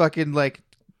just fucking like,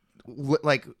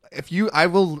 I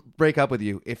will break up with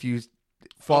you if you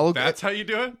follow. Oh, that's how you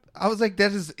do it? I was like,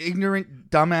 that is ignorant,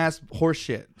 dumbass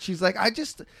horseshit. She's like,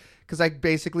 because I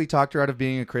basically talked her out of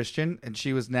being a Christian, and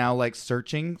she was now like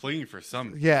searching. Clinging for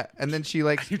some. Yeah. And then she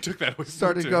like, you took that away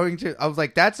started going to, I was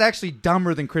like, that's actually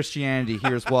dumber than Christianity.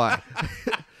 Here's why.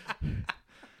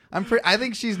 I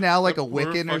think she's now like a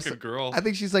Wiccan or something. Girl. I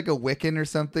think she's like a Wiccan or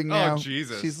something now. Oh,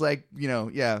 Jesus. She's like,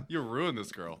 yeah. You ruined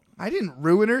this girl. I didn't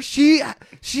ruin her. She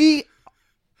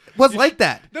was like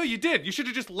that. No, you did. You should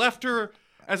have just left her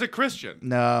as a Christian.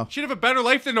 No. She'd have a better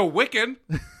life than a Wiccan.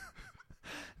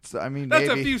 So, I mean, that's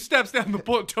maybe. a few steps down the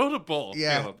totem pole.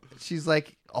 Yeah. Caleb. She's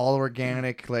like all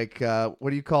organic, like, what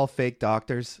do you call fake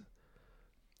doctors?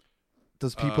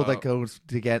 Those people that go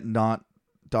to get not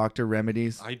doctor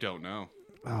remedies. I don't know.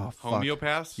 Oh, fuck.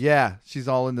 Homeopaths? Yeah, she's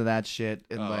all into that shit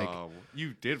and like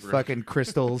you did fucking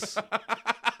crystals.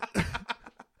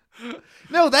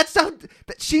 No, that's not.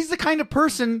 She's the kind of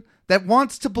person that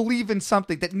wants to believe in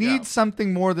something, that needs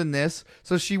something more than this.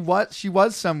 So she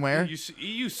was somewhere.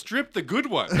 You stripped the good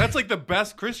one. That's like the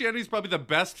best. Christianity is probably the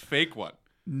best fake one.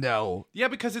 No. Yeah,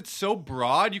 because it's so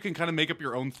broad, you can kind of make up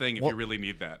your own thing if you really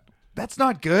need that. That's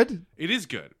not good. It is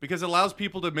good because it allows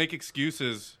people to make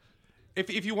excuses.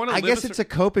 If you want to, I guess it's a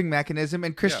coping mechanism,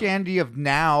 and Christianity of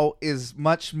now is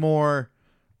much more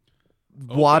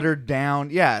watered down.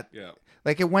 Yeah,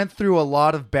 like it went through a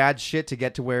lot of bad shit to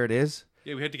get to where it is.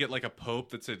 Yeah, we had to get like a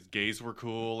pope that said gays were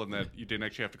cool and that you didn't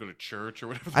actually have to go to church or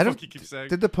whatever the fuck you keep saying.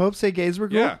 Did the Pope say gays were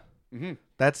cool? Yeah, mm-hmm.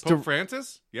 That's Pope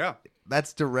Francis. Yeah,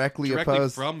 that's directly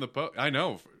opposed from the Pope. I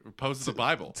know, opposed to the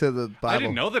Bible. To the Bible. I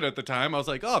didn't know that at the time. I was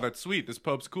like, oh, that's sweet. This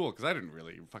Pope's cool because I didn't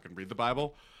really fucking read the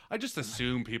Bible. I just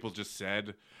assume people just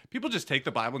take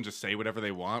the Bible and just say whatever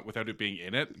they want without it being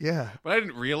in it. Yeah. But I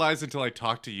didn't realize until I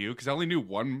talked to you because I only knew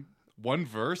one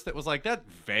verse that was like, that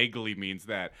vaguely means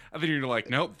that. And then you're like,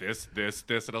 no, this. And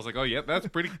I was like, oh, yeah, that's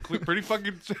pretty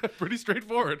fucking, pretty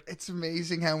straightforward. It's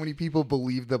amazing how many people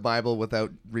believe the Bible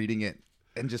without reading it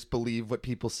and just believe what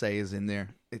people say is in there.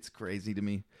 It's crazy to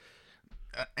me.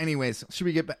 Anyways, should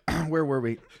we get back? Where were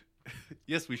we?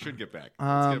 Yes, we should get back.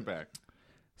 Let's get back.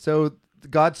 So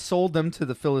God sold them to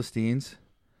the Philistines,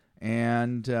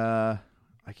 and I'm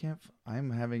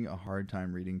having a hard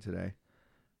time reading today.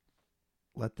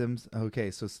 Let them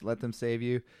save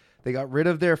you. They got rid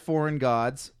of their foreign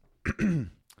gods.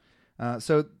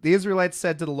 So the Israelites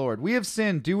said to the Lord, "We have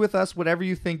sinned. Do with us whatever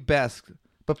you think best,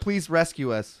 but please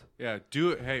rescue us." Yeah, do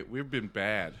it. Hey, we've been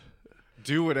bad.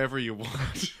 Do whatever you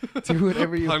want. Do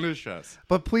whatever you punish us,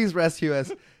 but please rescue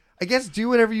us. I guess do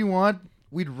whatever you want.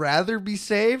 We'd rather be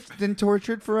saved than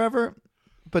tortured forever,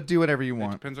 but do whatever you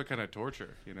want. It depends what kind of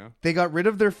torture, you know? They got rid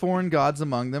of their foreign gods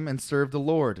among them and served the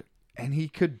Lord, and he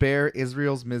could bear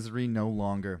Israel's misery no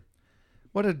longer.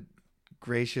 What a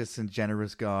gracious and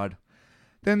generous God.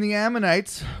 Then the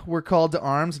Ammonites were called to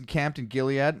arms and camped in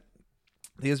Gilead.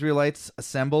 The Israelites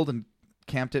assembled and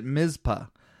camped at Mizpah.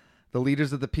 The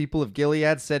leaders of the people of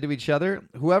Gilead said to each other,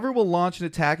 "Whoever will launch an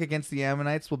attack against the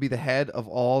Ammonites will be the head of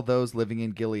all those living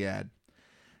in Gilead."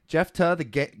 Jephthah the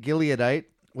Gileadite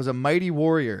was a mighty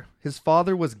warrior. His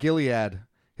father was Gilead.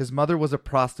 His mother was a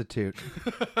prostitute.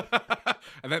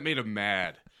 And that made him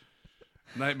mad.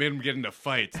 And that made him get into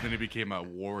fights. And then he became a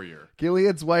warrior.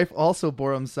 Gilead's wife also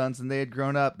bore him sons, and they had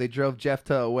grown up. They drove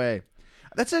Jephthah away.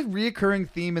 That's a reoccurring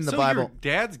theme in the Bible. Your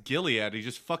dad's Gilead. He's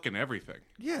just fucking everything.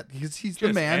 Yeah, he's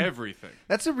the man. Everything.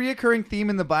 That's a reoccurring theme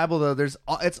in the Bible, though.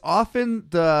 It's often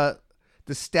the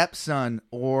stepson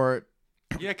or...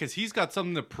 Yeah, because he's got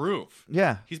something to prove.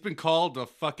 Yeah. He's been called a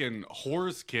fucking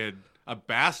whore's kid, a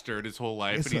bastard his whole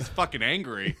life, and he's fucking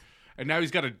angry. And now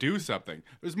he's got to do something.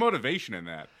 There's motivation in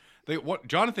that.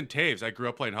 Jonathan Taves, I grew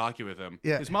up playing hockey with him.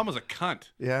 Yeah. His mom was a cunt.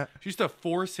 Yeah. She used to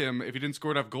force him, if he didn't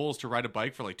score enough goals, to ride a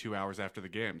bike for like 2 hours after the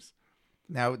games.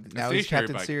 Now he's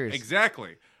Captain Serious.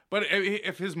 Exactly. But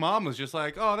if his mom was just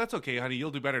like, "Oh, that's okay, honey,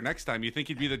 you'll do better next time," you think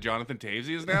he'd be the Jonathan Taves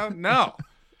he is now? No.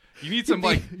 You need some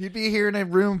you'd be here in a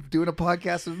room doing a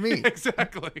podcast with me.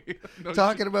 Exactly. No,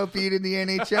 talking about being in the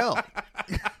NHL.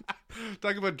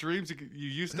 Talking about dreams you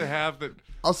used to have that.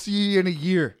 I'll see you in a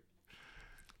year.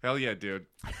 Hell yeah, dude.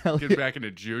 Get back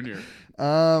into junior.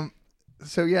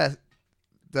 So yeah,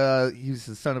 he's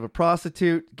the son of a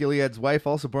prostitute. Gilead's wife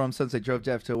also bore him sons. They drove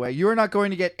Jephthah away. "You are not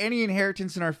going to get any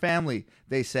inheritance in our family,"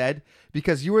 they said,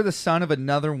 "because you are the son of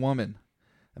another woman."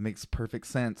 That makes perfect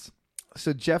sense.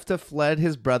 So Jephthah fled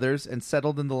his brothers and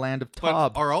settled in the land of But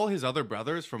Tob. are all his other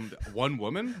brothers from one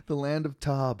woman? The land of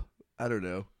Tob. I don't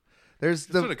know. There's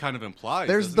That's what it kind of implies.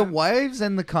 There's doesn't the it? wives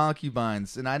and the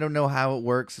concubines, and I don't know how it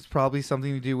works. It's probably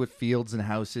something to do with fields and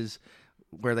houses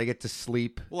where they get to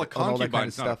sleep. Well, a and all that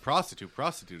concubine's kind of not a stuff. prostitute.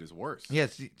 Prostitute is worse.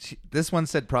 Yes, this one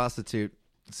said prostitute,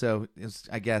 so it's,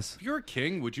 I guess. If you're a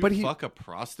king, would you But he- fuck a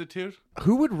prostitute?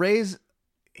 Who would raise?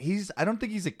 I don't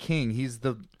think he's a king. He's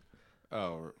the.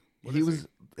 Oh, what He is was.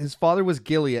 His father was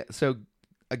Gilead, so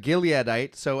a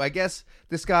Gileadite. So I guess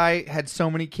this guy had so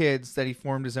many kids that he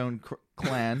formed his own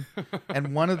clan,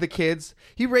 and one of the kids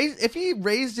if he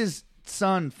raised his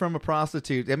son from a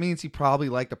prostitute, that means he probably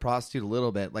liked a prostitute a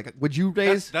little bit. Like, would you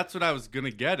raise That's what I was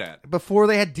gonna get at. before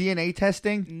they had DNA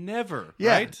testing? Never,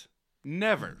 Yeah. right?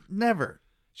 Never. Never.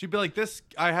 She'd be like, "This,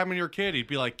 I have your kid." He'd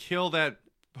be like, "Kill that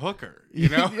hooker," you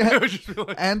know? Yeah. It would just be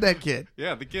like, And that kid.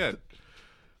 yeah, the kid.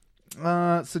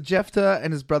 So Jephthah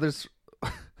and his brothers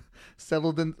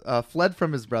fled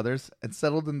from his brothers and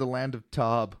settled in the land of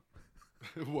Tob.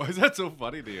 Why is that so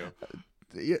funny to you?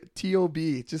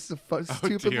 T-O-B, just a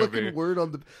stupid T-O-B. looking word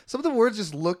on the. Some of the words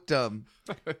just look dumb.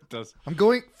 It does.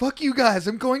 Fuck you guys.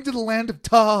 I'm going to the land of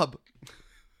Tob.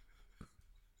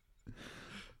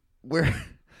 Where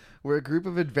a group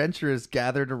of adventurers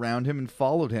gathered around him and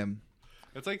followed him.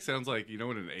 It's like sounds like when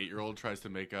an 8-year-old tries to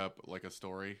make up like a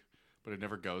story, but it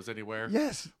never goes anywhere.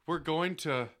 Yes. We're going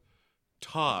to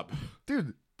Tob.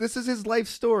 Dude, this is his life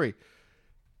story.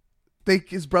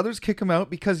 His brothers kick him out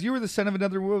because you were the son of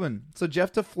another woman. So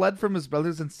Jephthah fled from his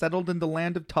brothers and settled in the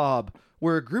land of Tob,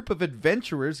 where a group of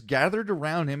adventurers gathered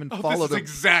around him and followed This is him.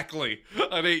 exactly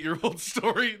an 8-year-old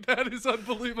story. That is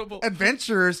unbelievable.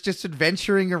 Adventurers just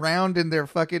adventuring around in their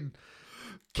fucking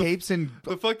capes and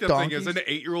The fucked up donkeys. thing is, an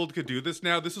 8-year-old could do this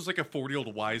now. This was like a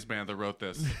 40-year-old wise man that wrote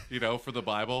this, for the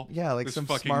Bible. Yeah, like this some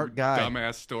fucking smart guy.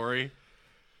 dumbass story.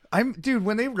 Dude,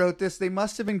 when they wrote this, they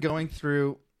must have been going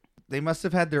through. They must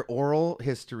have had their oral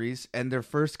histories and their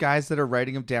first guys that are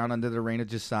writing them down under the reign of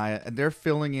Josiah, and they're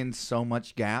filling in so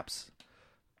much gaps.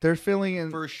 They're filling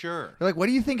in. For sure. They're like, what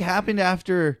do you think happened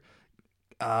after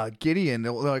Gideon?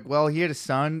 They're like, well, he had a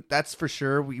son. That's for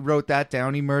sure. We wrote that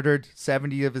down. He murdered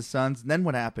 70 of his sons. And then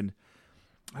what happened?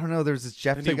 I don't know. There's this And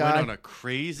Jephthah he guy. went on a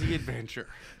crazy adventure.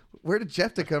 Where did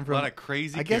Jephthah come A from? lot of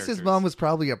crazy I guess his characters. mom was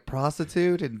probably a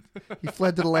prostitute, and he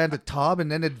fled to the land of Tob,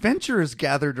 and then adventurers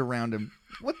gathered around him.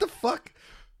 What the fuck?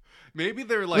 Maybe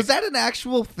they're like... Was that an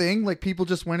actual thing? Like people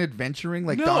just went adventuring,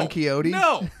 like no, Don Quixote?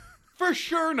 No, for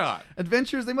sure not.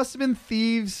 Adventurers, they must have been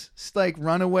thieves, like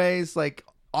runaways, like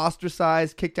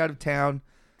ostracized, kicked out of town.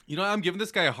 I'm giving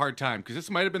this guy a hard time because this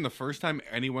might have been the first time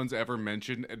anyone's ever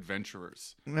mentioned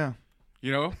adventurers. Yeah.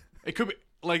 It could be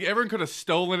like everyone could have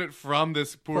stolen it from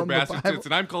this poor From the bastard, Bible.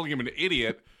 and I'm calling him an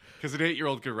idiot because an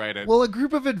 8-year-old could write it. Well, a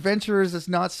group of adventurers is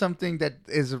not something that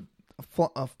is a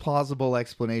plausible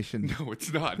explanation. No,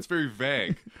 it's not. It's very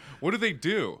vague. What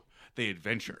do? They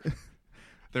adventure.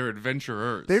 They're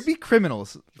adventurers. They'd be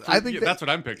criminals. I think that's what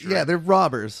I'm picturing. Yeah, they're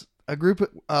robbers. A group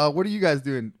of, what are you guys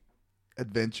doing?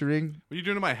 Adventuring? What are you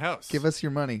doing in my house? Give us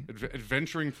your money.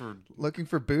 Adventuring for Looking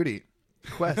for booty.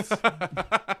 Quests.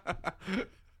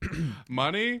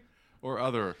 money or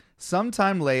other.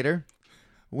 Sometime later,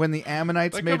 when the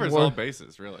Ammonites That made covers war. all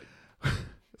bases, really.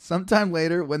 Sometime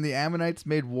later, when the Ammonites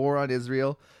made war on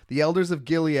Israel, the elders of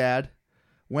Gilead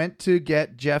went to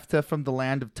get Jephthah from the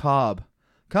land of Tob.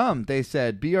 Come, they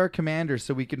said, be our commander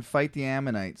so we can fight the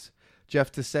Ammonites.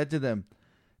 Jephthah said to them,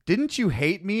 didn't you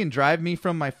hate me and drive me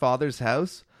from my father's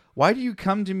house? Why do you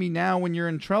come to me now when you're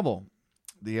in trouble?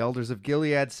 The elders of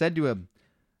Gilead said to him,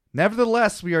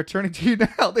 nevertheless, we are turning to you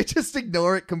now. They just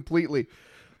ignore it completely.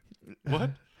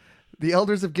 What? The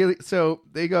elders of Gilead, so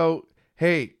they go,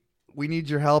 hey, we need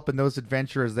your help, and those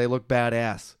adventurers, they look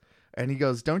badass. And he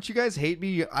goes, don't you guys hate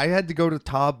me? I had to go to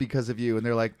Tob because of you. And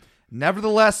they're like,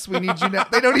 nevertheless, we need you now.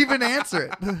 They don't even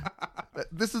answer it.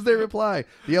 This is their reply.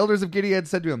 The elders of Gilead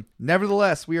said to him,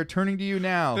 nevertheless, we are turning to you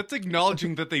now. That's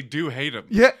acknowledging that they do hate him.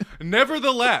 Yeah.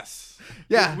 Nevertheless.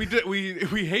 Yeah. We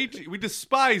hate, we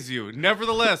despise you.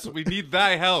 Nevertheless, we need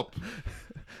thy help.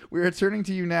 We are turning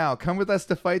to you now. Come with us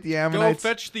to fight the Go Ammonites.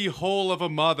 fetch the whole of a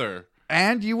mother.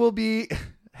 And you will be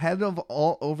head of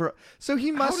all over. So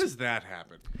he must. How does that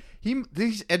happen?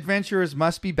 These adventurers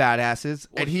must be badasses,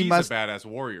 Well, and he he's must. a badass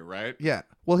warrior, right? Yeah.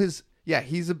 Well, he's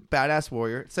a badass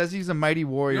warrior. It says he's a mighty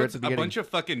warrior at the A beginning. bunch of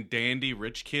fucking dandy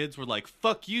rich kids were like,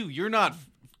 "Fuck you! You're not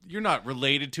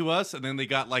related to us." And then they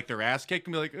got like their ass kicked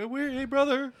and be like, "Hey,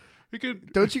 brother, we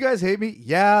could." Don't you guys hate me?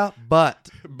 Yeah, but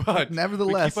But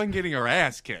nevertheless, we keep on getting our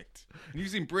ass kicked. And you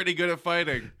seem pretty good at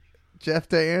fighting.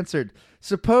 Jephthah answered,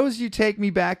 "Suppose you take me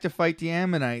back to fight the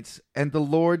Ammonites, and the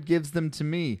Lord gives them to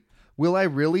me. Will I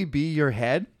really be your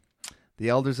head?" The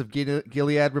elders of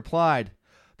Gilead replied,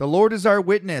 "The Lord is our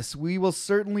witness. We will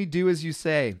certainly do as you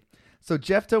say." So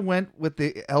Jephthah went with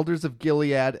the elders of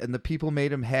Gilead, and the people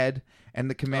made him head and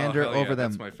the commander over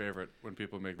them. That's my favorite, when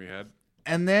people make me head.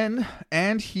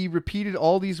 And he repeated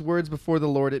all these words before the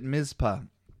Lord at Mizpah.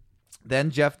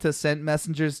 Then Jephthah sent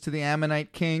messengers to the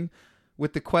Ammonite king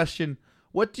with the question,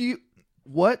 What do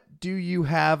you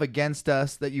have against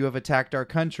us that you have attacked our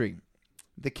country?"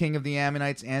 The king of the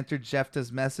Ammonites answered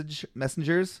Jephthah's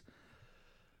messengers,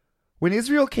 "When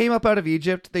Israel came up out of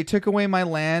Egypt, they took away my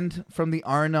land from the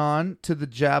Arnon to the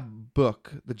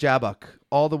Jabbok,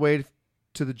 all the way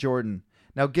to the Jordan.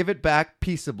 Now give it back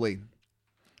peaceably."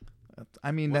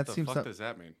 I mean, what that seems. What the fuck does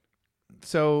that mean?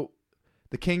 So,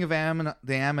 the king of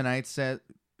the Ammonites said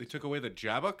they took away the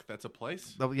Jabbok. That's a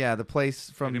place. The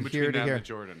place from here to here. The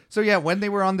Jordan. So yeah, when they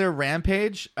were on their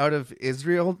rampage out of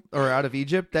Israel or out of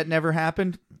Egypt, that never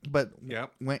happened. But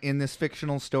in this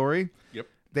fictional story,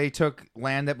 they took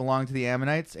land that belonged to the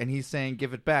Ammonites, and he's saying,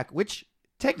 "Give it back," which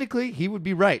technically he would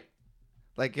be right.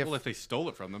 Like if they stole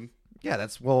it from them. Yeah,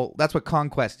 that's what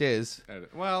conquest is.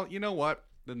 Well, you know what?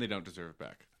 Then they don't deserve it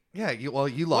back. Yeah, you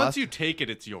lost. Once you take it,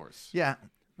 it's yours. Yeah.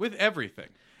 With everything,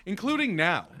 including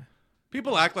now.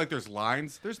 People act like there's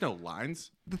lines. There's no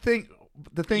lines. The thing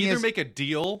Either is, make a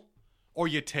deal or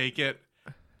you take it.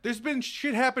 There's been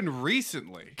shit happened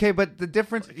recently. Okay, but the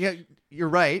difference, yeah, you're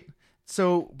right.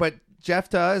 So, but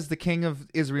Jephthah is the king of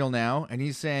Israel now, and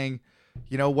he's saying,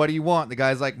 what do you want? The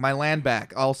guy's like, my land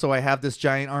back. Also, I have this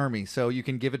giant army, so you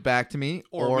can give it back to me.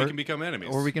 Or we can become enemies.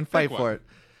 Or we can fight for it.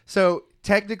 So,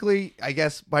 technically, I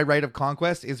guess by right of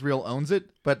conquest, Israel owns it,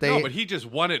 but No, but he just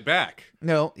won it back.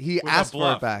 No, he asked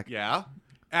for it back. Yeah.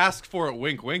 Asked for it,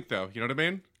 wink, wink, though. You know what I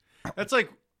mean? That's like,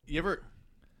 you ever...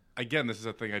 Again, this is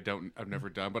a thing I've never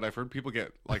done, but I've heard people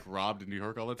get, like, robbed in New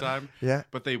York all the time. Yeah.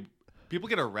 But people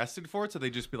get arrested for it, so they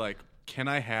just be like, can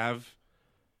I have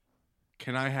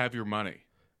your money?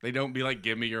 They don't be like,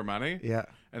 give me your money. Yeah.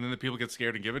 And then the people get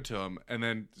scared and give it to them. And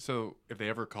then, so if they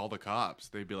ever call the cops,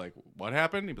 they'd be like, what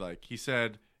happened? He'd be like,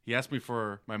 he asked me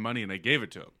for my money and I gave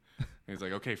it to him. And he's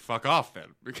like, okay, fuck off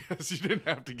then, because you didn't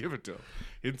have to give it to him.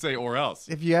 He didn't say or else.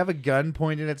 If you have a gun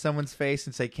pointed at someone's face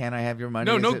and say, can I have your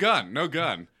money? No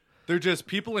gun. They're just,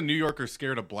 people in New York are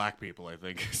scared of black people, I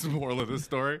think, is the moral of this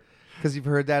story. Because you've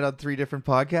heard that on 3 different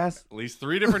podcasts? At least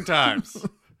 3 different times.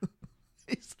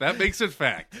 That makes it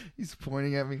fact. He's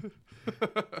pointing at me.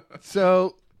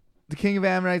 So the king of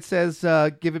Ammonites says,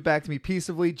 give it back to me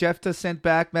peaceably. Jephthah sent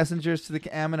back messengers to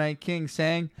the Ammonite king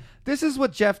saying, this is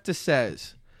what Jephthah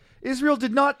says. Israel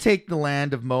did not take the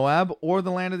land of Moab or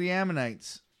the land of the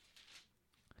Ammonites.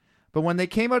 But when they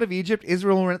came out of Egypt,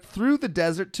 Israel went through the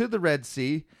desert to the Red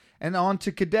Sea and on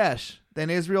to Kadesh. Then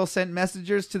Israel sent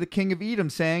messengers to the king of Edom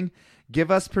saying,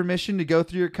 give us permission to go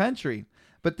through your country.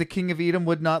 But the king of Edom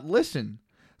would not listen.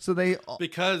 So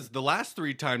because the last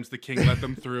 3 times the king let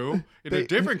them through in a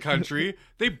different country,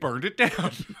 they burned it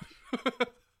down.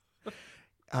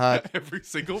 Every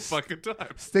single fucking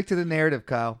time. Stick to the narrative,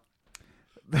 Kyle.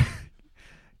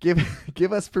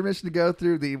 Give us permission to go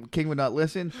through. The king would not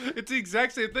listen. It's the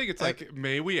exact same thing. It's like,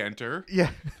 may we enter?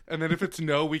 Yeah. And then if it's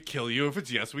no, we kill you. If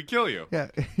it's yes, we kill you. Yeah.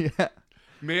 Yeah.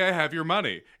 May I have your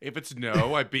money? If it's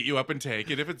no, I beat you up and take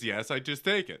it. If it's yes, I just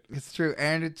take it. It's true.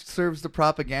 And it serves the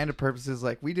propaganda purposes.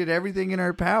 Like, we did everything in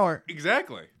our power.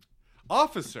 Exactly.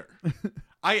 Officer,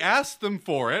 I asked them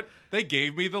for it. They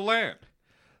gave me the land.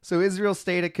 So Israel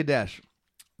stayed at Kadesh.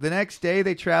 The next day,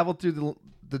 they traveled through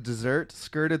the desert,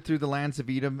 skirted through the lands of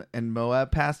Edom and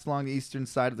Moab, passed along the eastern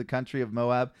side of the country of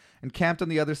Moab, and camped on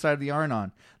the other side of the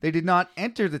Arnon. They did not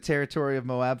enter the territory of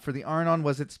Moab, for the Arnon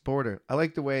was its border. I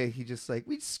like the way he just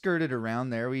we skirted around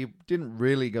there. We didn't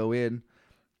really go in.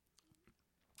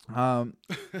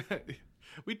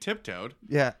 We tiptoed.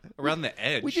 Yeah. Around the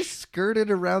edge. We just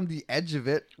skirted around the edge of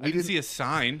it. I didn't see a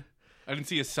sign.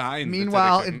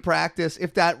 Meanwhile, in practice,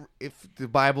 if the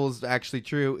Bible is actually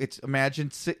true, it's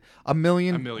imagine a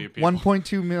million people.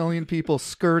 1.2 million people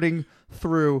skirting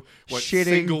through shitting,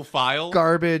 single file,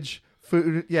 garbage,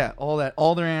 food, all that,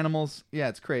 all their animals. Yeah,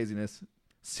 it's craziness.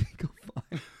 Single file.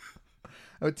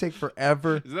 It would take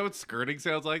forever. Is that what skirting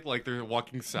sounds like? Like they're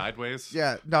walking sideways?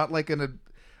 Yeah, not like in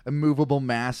a movable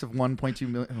mass of 1.2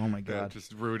 million. Oh my God.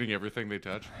 Just ruining everything they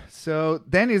touch. So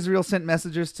then Israel sent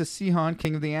messengers to Sihon,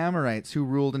 king of the Amorites, who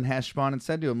ruled in Heshbon, and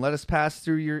said to him, let us pass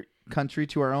through your country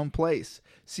to our own place.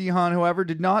 Sihon, however,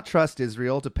 did not trust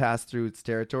Israel to pass through its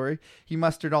territory. He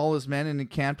mustered all his men and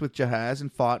encamped with Jahaz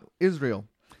and fought Israel.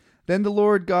 Then the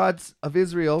Lord gods of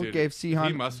Israel Dude, gave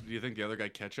Sihon. Do you think the other guy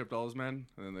ketchuped all his men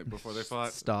and then before they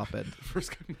fought? Stop it. The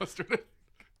first guy mustard it.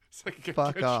 Second guy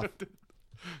Fuck off. ketchuped it.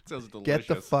 Sounds delicious. Get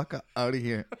the fuck out of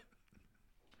here.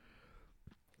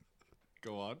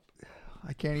 Go on.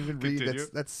 I can't even read. Continue.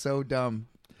 That's so dumb.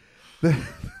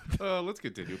 Let's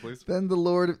continue, please. Then the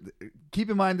Lord, keep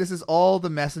in mind, this is all the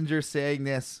messenger saying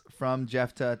this from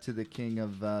Jephthah to the king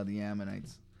of the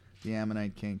Ammonites, the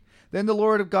Ammonite king. Then the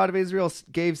Lord of God of Israel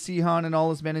gave Sihon and all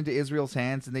his men into Israel's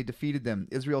hands, and they defeated them.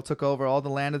 Israel took over all the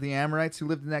land of the Amorites who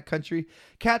lived in that country,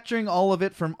 capturing all of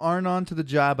it from Arnon to the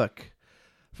Jabbok,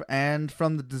 and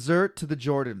from the desert to the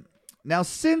Jordan. Now,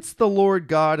 since the Lord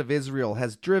God of Israel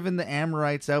has driven the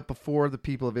Amorites out before the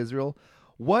people of Israel,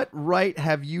 what right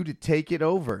have you to take it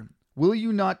over? Will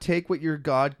you not take what your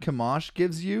god Chemosh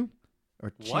gives you?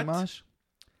 Or What? Chemosh?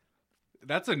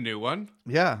 That's a new one.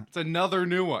 Yeah. It's another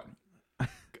new one.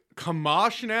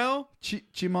 Kamash now?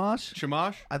 Chemosh?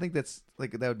 Shamash? I think that's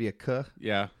like that would be a K.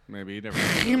 Yeah, maybe. You never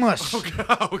Chemosh.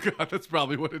 Oh God, that's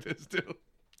probably what it is, too.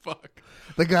 Fuck.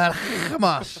 The god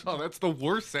Chemosh. Oh, that's the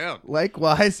worst sound.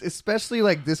 Likewise, especially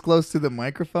like this close to the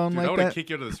microphone Dude, I like want to that. kick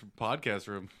you out of this podcast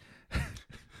room.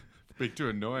 Being too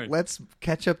annoying. Let's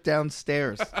catch up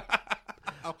downstairs.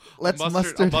 Let's I'll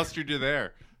mustard. mustard you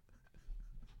there.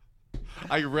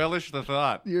 I relish the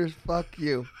thought. Fuck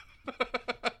you.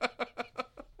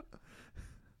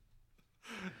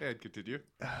 And continue.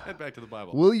 Head back to the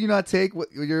Bible. Will you not take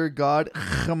what your God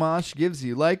Chemosh gives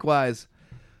you? Likewise,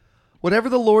 whatever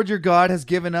the Lord your God has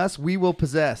given us, we will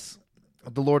possess.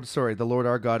 The Lord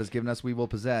our God has given us, we will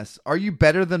possess. Are you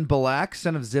better than Balak,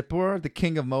 son of Zippor, the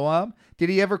king of Moab? Did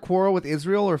he ever quarrel with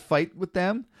Israel or fight with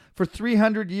them? For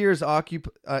 300 years,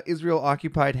 Israel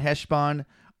occupied Heshbon,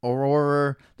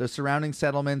 Aroer, the surrounding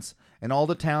settlements, and all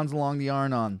the towns along the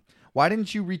Arnon. Why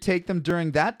didn't you retake them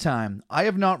during that time? I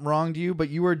have not wronged you, but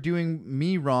you are doing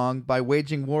me wrong by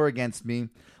waging war against me.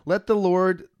 Let the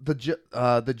Lord,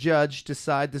 the judge,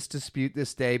 decide this dispute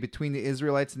this day between the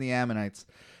Israelites and the Ammonites.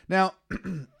 Now,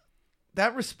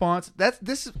 that response,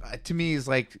 this to me is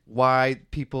like why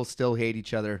people still hate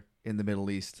each other in the Middle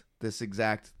East. This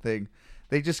exact thing.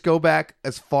 They just go back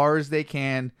as far as they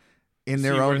can in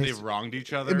their own they wronged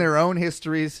each other in their own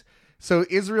histories. So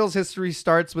Israel's history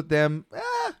starts with them.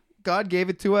 God gave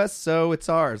it to us, so it's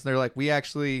ours. And they're like, we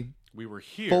were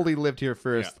here. fully lived here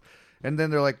first. Yeah. And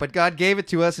then they're like, but God gave it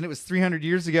to us, and it was 300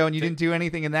 years ago, and you didn't do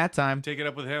anything in that time. Take it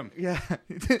up with him. Yeah.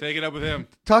 Take it up with him.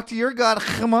 Talk to your God,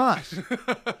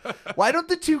 Chemosh. Why don't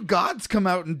the two gods come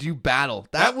out and do battle?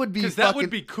 That would be that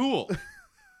would be cool.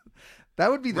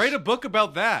 That would be write a book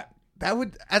about that. That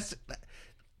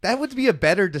would be a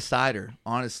better decider,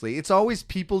 honestly. It's always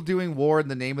people doing war in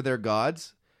the name of their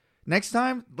gods. Next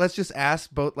time, let's just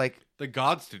ask both, like, the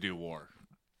gods to do war.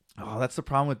 Oh, that's the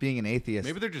problem with being an atheist.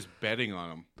 Maybe they're just betting on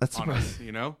them. That's on us,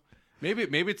 you know. Maybe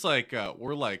it's like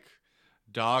we're like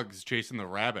dogs chasing the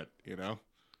rabbit, you know.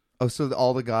 Oh, so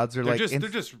all the gods are they're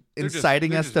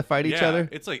inciting us to fight each other.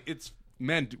 It's like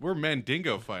we're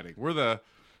Mandingo fighting.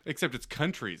 Except it's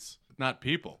countries, not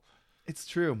people. It's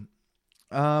true.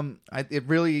 It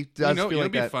really does feel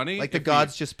like that. Funny like the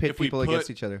gods just pit people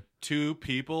against each other. Two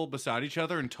people beside each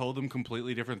other and told them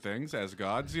completely different things as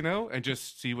gods, you know, and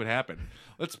just see what happened.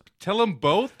 Let's tell them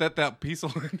both that piece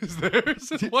of land is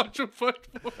theirs and watch them fight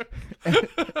for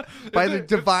it. By the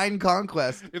divine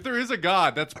conquest. If there is a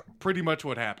god, that's pretty much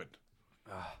what happened.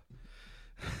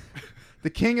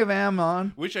 The king of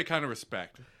Ammon, which I kind of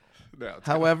respect. No,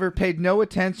 however, paid no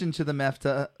attention to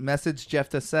the message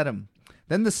Jephthah sent him.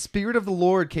 Then the Spirit of the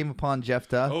Lord came upon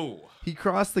Jephthah. Oh. He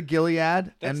crossed the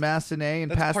Gilead and Massoneh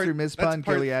and passed through Mizpah and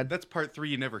Gilead. That's part 3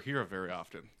 you never hear of very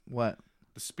often. What?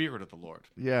 The Spirit of the Lord.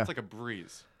 Yeah. It's like a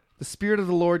breeze. The Spirit of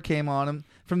the Lord came on him.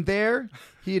 From there,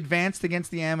 he advanced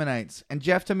against the Ammonites. And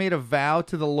Jephthah made a vow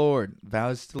to the Lord.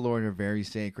 Vows to the Lord are very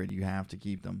sacred. You have to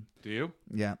keep them. Do you?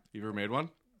 Yeah. You ever made one?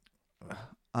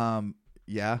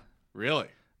 Yeah. Really?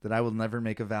 That I will never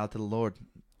make a vow to the Lord.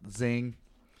 Zing.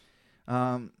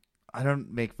 I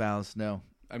don't make vows, no.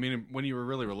 I mean, when you were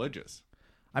really religious.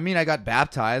 I mean, I got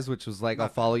baptized, which was like, I'll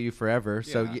follow you forever.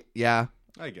 Yeah. So, yeah.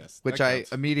 I guess. Which I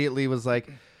immediately was like,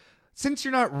 since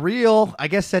you're not real, I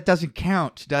guess that doesn't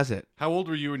count, does it? How old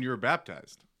were you when you were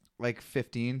baptized? Like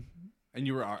 15. And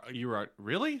you were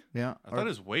really? Yeah. I thought it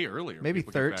was way earlier. Maybe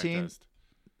 13.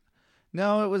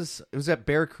 No, it was at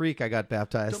Bear Creek I got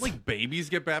baptized. Don't like babies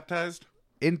get baptized?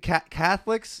 In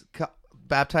Catholics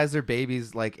baptize their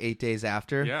babies like 8 days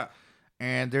after. Yeah.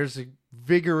 And there's a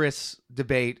vigorous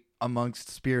debate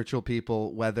amongst spiritual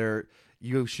people whether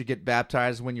you should get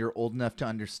baptized when you're old enough to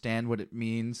understand what it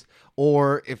means,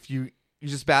 or if you You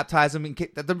just baptize them.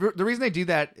 The reason they do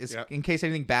that is in case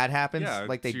anything bad happens,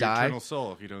 like they die. Eternal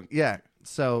soul if you don't. Yeah.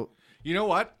 So you know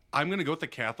what? I'm going to go with the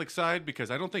Catholic side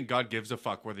because I don't think God gives a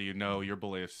fuck whether you know your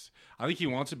beliefs. I think he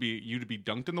wants you to be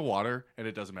dunked in the water, and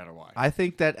it doesn't matter why. I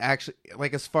think that actually,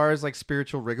 like as far as like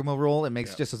spiritual rigmarole, it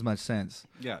makes just as much sense.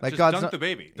 Yeah, like just dunk the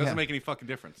baby. Doesn't make any fucking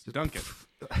difference. Just dunk it.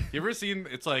 You ever seen?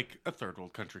 It's like a third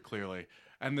world country, clearly,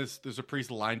 and there's a priest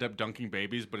lined up dunking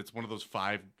babies, but it's one of those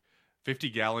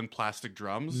 50-gallon plastic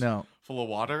drums full of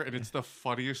water, and it's the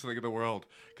funniest thing in the world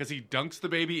because he dunks the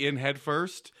baby in head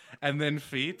first, and then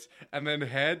feet, and then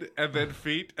head, and then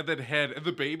feet, and then head, and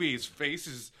the baby's face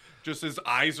is just his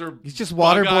eyes are he's just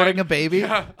waterboarding a baby.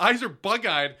 Yeah, eyes are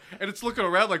bug-eyed, and it's looking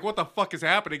around like, what the fuck is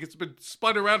happening? It's been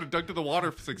spun around and dunked in the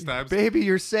water 6 times. Baby,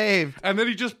 you're saved. And then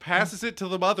he just passes it to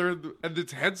the mother, and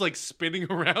its head's like spinning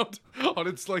around on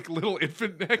its like little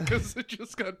infant neck because it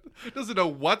just doesn't know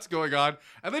what's going on.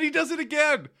 And then he does it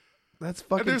again. That's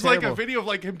fucking And there's terrible. like a video of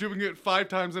like him doing it 5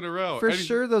 times in a row. For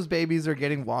sure, those babies are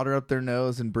getting water up their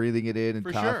nose and breathing it in and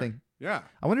coughing. Sure. Yeah.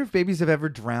 I wonder if babies have ever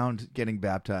drowned getting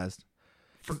baptized.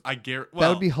 I guarantee that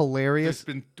would be hilarious.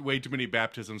 There's been way too many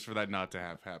baptisms for that not to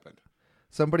have happened.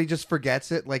 Somebody just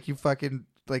forgets it, like you fucking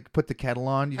like put the kettle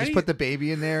on. You just put the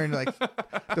baby in there, and like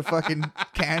the fucking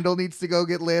candle needs to go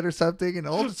get lit or something. And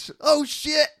oh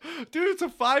shit, dude, it's a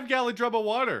 5-gallon drum of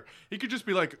water. He could just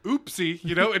be like, oopsie,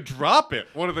 and drop it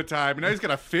one at a time. And now he's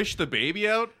gotta fish the baby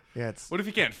out. Yeah. What if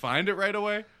he can't find it right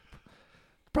away?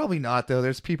 Probably not though.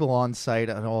 There's people on site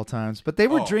at all times, but they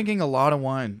were drinking a lot of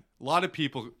wine. A lot of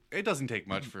people. It doesn't take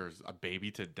much for a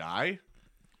baby to die.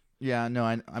 Yeah, no.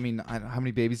 I mean, how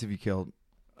many babies have you killed?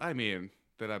 I mean,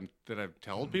 that I've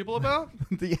told people about.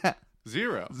 Yeah,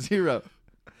 zero.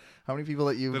 How many people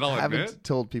that you haven't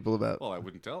told people about? Well, I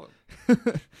wouldn't tell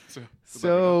them.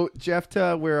 So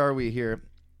Jephthah, where are we here?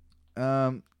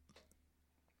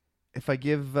 If I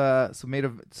give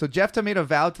so Jephthah made a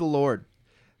vow to the Lord.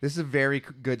 This is a very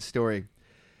good story.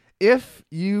 If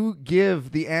you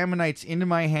give the Ammonites into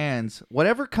my hands,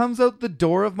 whatever comes out the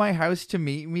door of my house to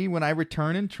meet me when I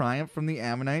return in triumph from the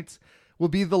Ammonites will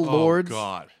be the Lord's. Oh,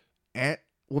 God. And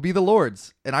will be the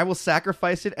Lord's, and I will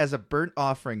sacrifice it as a burnt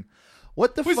offering.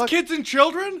 What the fuck? With kids and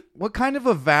children? What kind of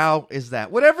a vow is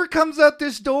that? Whatever comes out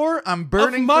this door, I'm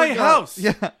burning of my house.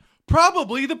 Yeah.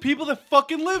 Probably the people that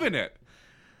fucking live in it.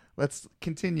 Let's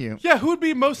continue. Yeah, who would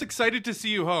be most excited to see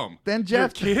you home? Then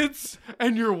Jephthah. Your kids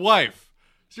and your wife.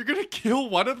 So you're going to kill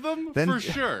one of them? For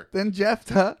sure. Then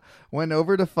Jephthah went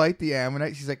over to fight the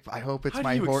Ammonites. He's like, I hope it's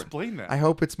my whore. Explain that? I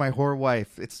hope it's my whore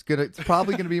wife. It's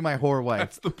probably gonna be my whore wife.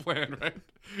 That's the plan, right?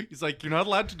 He's like, you're not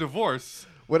allowed to divorce.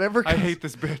 I hate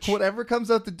this bitch. Whatever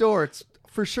comes out the door, it's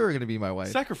for sure gonna be my wife.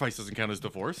 Sacrifice doesn't count as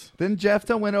divorce. Then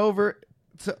Jephthah went over.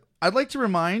 I'd like to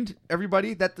remind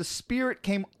everybody that the spirit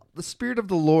of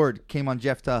the Lord came on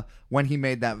Jephthah when he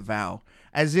made that vow.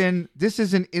 As in, this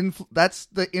is that's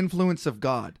the influence of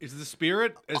God. Is the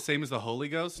Spirit the same as the Holy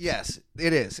Ghost? Yes,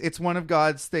 it is. It's one of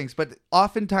God's things. But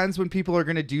oftentimes when people are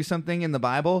going to do something in the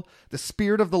Bible, the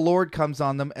Spirit of the Lord comes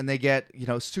on them and they get,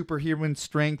 superhuman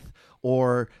strength,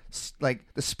 or like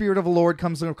the Spirit of the Lord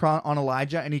comes on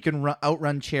Elijah and he can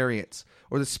outrun chariots.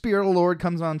 Or the Spirit of the Lord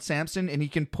comes on Samson and he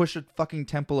can push a fucking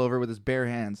temple over with his bare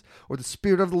hands. Or the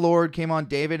Spirit of the Lord came on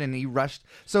David and he rushed.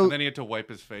 And then he had to wipe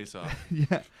his face off.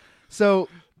 Yeah. So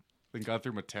then God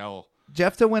threw him a towel.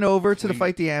 Jephthah went over to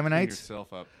fight the Ammonites. Clean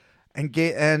yourself up.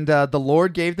 And the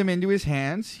Lord gave them into his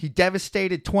hands. He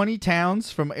devastated 20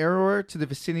 towns from Aroer to the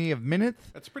vicinity of Minnith.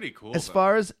 That's pretty cool. As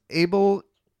far as Abel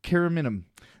Keramim.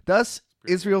 Thus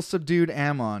Israel subdued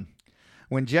Ammon.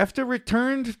 When Jephthah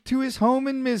returned to his home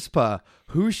in Mizpah,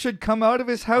 who should come out of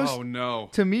his house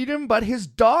to meet him but his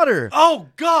daughter? Oh,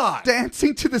 God!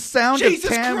 Dancing to the sound of tambourines.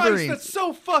 Jesus Christ, that's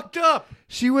so fucked up!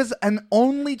 She was an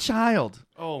only child.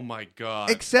 Oh, my God.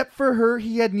 Except for her,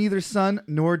 he had neither son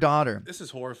nor daughter. This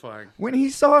is horrifying. When he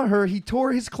saw her, he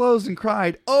tore his clothes and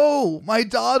cried, "Oh, my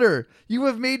daughter, you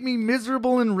have made me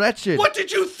miserable and wretched." What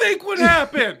did you think would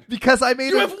happen? Because I made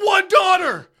You have one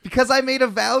daughter! Because I made a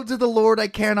vow to the Lord I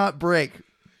cannot break.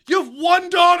 You have one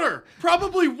daughter!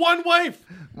 Probably one wife!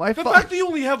 The fact that you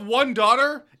only have one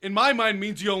daughter, in my mind,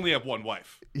 means you only have one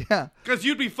wife. Yeah. Because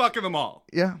you'd be fucking them all.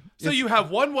 Yeah. So you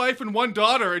have one wife and one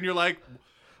daughter, and you're like,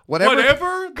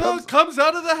 whatever comes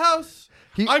out of the house,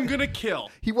 I'm going to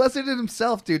kill. He wasn't in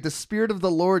himself, dude. The Spirit of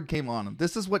the Lord came on him.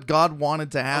 This is what God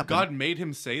wanted to happen. God made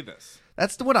him say this.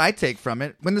 That's what I take from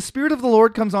it. When the Spirit of the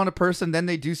Lord comes on a person, then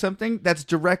they do something, that's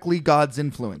directly God's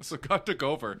influence. So God took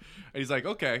over, and he's like,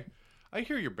 okay, I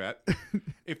hear your bet.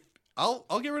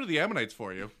 I'll get rid of the Ammonites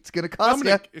for you. It's going to cost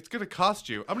you. It's going to cost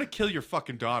you. I'm going to kill your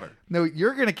fucking daughter. No,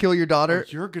 you're going to kill your daughter.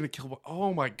 Oh, you're going to kill...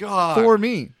 Oh, my God. For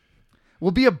me.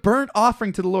 will be a burnt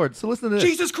offering to the Lord. So listen to this.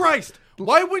 Jesus Christ!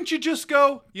 Why wouldn't you just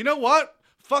go, you know what?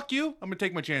 Fuck you. I'm going to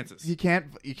take my chances. You can't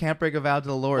break a vow to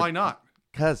the Lord. Why not?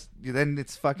 Because then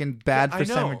it's fucking bad for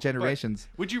 7 but generations.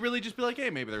 Would you really just be like, hey,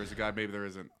 maybe there is a God, maybe there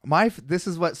isn't? This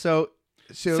is what, so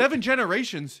 7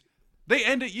 generations, they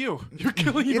end at you. You're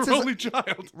killing your only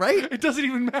child. Right? It doesn't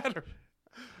even matter.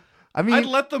 I mean, I'd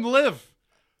let them live.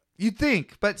 You'd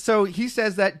think, but so he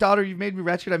says that, daughter, you've made me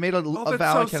wretched. I made a that's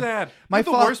vow. So sad.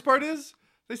 The worst part is,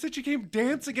 they said she came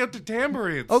dancing out to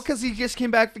tambourines. Oh, because he just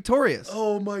came back victorious.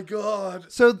 Oh my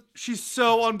God. So she's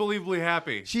so unbelievably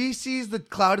happy. She sees the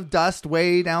cloud of dust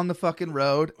way down the fucking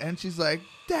road, and she's like,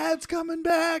 Dad's coming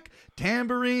back.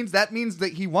 Tambourines. That means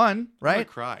that he won, right? I'm gonna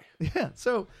cry. Yeah.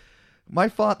 So my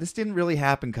fault. This didn't really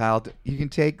happen, Kyle. You can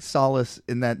take solace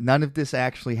in that none of this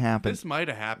actually happened. This might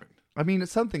have happened. I mean,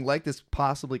 something like this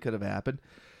possibly could have happened.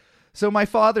 So my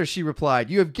father, she replied,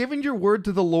 you have given your word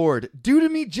to the Lord. Do to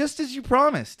me just as you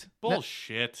promised.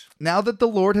 Bullshit. Now that the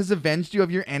Lord has avenged you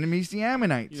of your enemies, the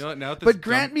Ammonites. You know what, now but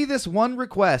grant me this one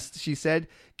request, she said.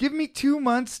 Give me 2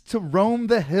 months to roam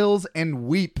the hills and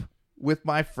weep with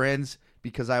my friends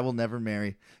because I will never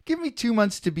marry. Give me 2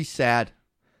 months to be sad.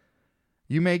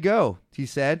 You may go, he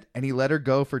said, and he let her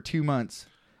go for 2 months.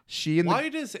 Why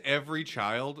does every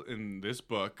child in this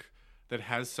book that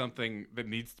has something that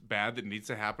needs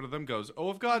to happen to them goes,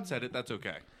 oh, if God said it, that's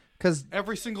okay? Because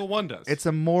every single one does. It's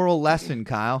a moral lesson,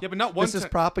 Kyle. Yeah, but not one. This is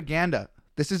propaganda.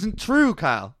 This isn't true,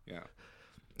 Kyle. Yeah.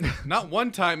 Not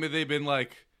one time have they been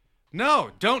like,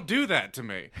 no, don't do that to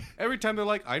me. Every time they're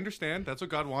like, I understand. That's what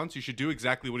God wants. You should do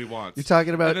exactly what he wants. You're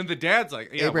talking about. And then the dad's like,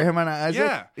 Abraham and Isaac?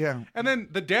 Yeah. Yeah. And then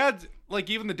the dad's like,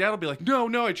 even the dad will be like,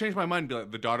 no, I changed my mind. Be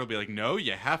like, the daughter will be like, no,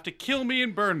 you have to kill me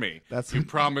and burn me. You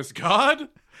promise God?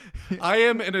 I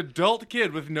am an adult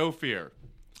kid with no fear.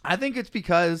 I think it's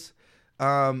because,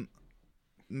 for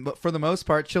the most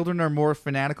part, children are more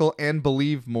fanatical and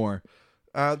believe more.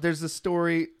 There's a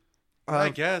story. I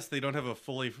guess they don't have a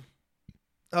fully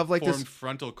formed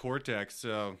frontal cortex.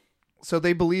 So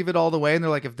they believe it all the way, and they're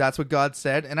like, if that's what God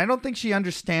said. And I don't think she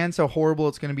understands how horrible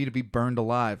it's going to be burned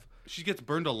alive. She gets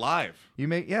burned alive.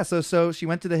 So she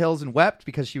went to the hills and wept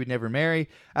because she would never marry.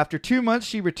 After 2 months,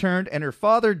 she returned, and her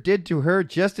father did to her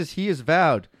just as he has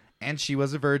vowed, and she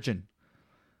was a virgin.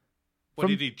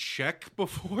 Did he check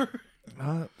before?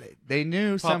 They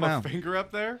knew somehow. Pop a finger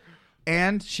up there?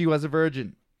 And she was a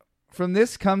virgin. From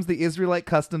this comes the Israelite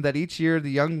custom that each year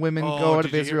the young women go out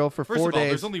of Israel for 4 days. First of all,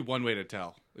 there's only one way to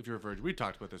tell if you're a virgin. We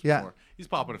talked about this before. He's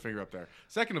popping a finger up there.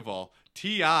 Second of all,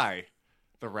 T.I.,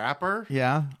 the rapper,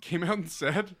 came out and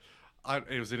said,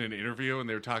 it was in an interview, and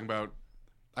they were talking about,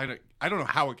 I don't know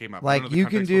how it came up. Like, you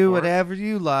can do whatever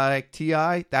you like.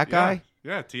 T.I., that guy?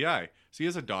 Yeah, T.I. So he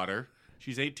has a daughter.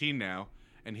 She's 18 now.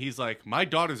 And he's like, my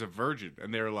daughter's a virgin.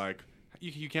 And they were like,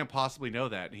 you can't possibly know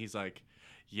that. And he's like,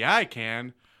 yeah, I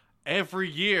can. Every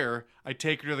year, I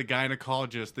take her to the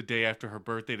gynecologist the day after her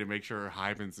birthday to make sure her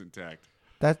hymen's intact.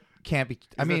 That can't be.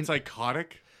 I mean,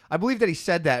 psychotic. I believe that he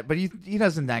said that, but he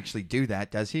doesn't actually do that,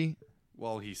 does he?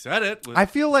 Well, he said it. I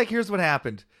feel like here's what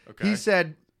happened. Okay. He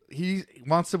said he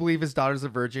wants to believe his daughter's a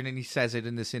virgin, and he says it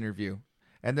in this interview.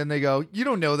 And then they go, you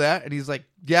don't know that. And he's like,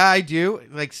 yeah, I do.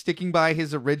 Like, sticking by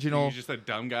his original. He's just a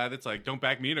dumb guy that's like, don't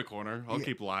back me in a corner. I'll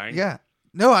keep lying. Yeah.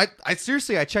 No, I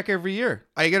seriously, I check every year.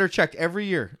 I get her checked every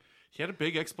year. He had a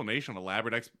big explanation,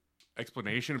 elaborate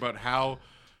explanation about how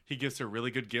he gives her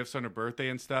really good gifts on her birthday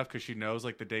and stuff because she knows,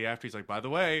 like, the day after. He's like, by the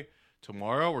way,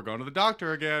 tomorrow we're going to the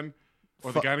doctor again.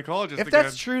 Or the gynecologist again. If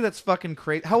that's true, that's fucking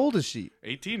crazy. How old is she?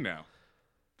 18 now.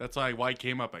 That's why it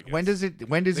came up, I guess. When does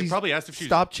he probably asked if she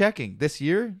stop checking? This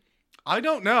year? I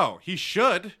don't know. He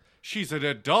should. She's an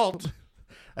adult.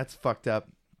 That's fucked up.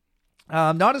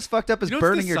 Not as fucked up as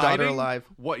burning your daughter alive.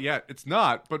 Yeah, it's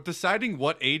not. But deciding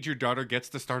what age your daughter gets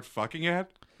to start fucking at,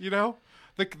 you know?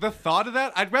 The thought of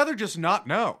that, I'd rather just not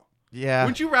know. Yeah.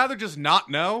 Wouldn't you rather just not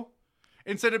know?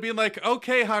 Instead of being like,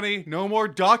 okay, honey, no more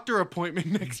doctor appointment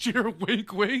next year,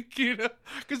 wink, wink, you know?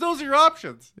 Because those are your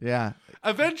options. Yeah.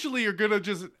 Eventually, you're gonna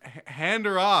just hand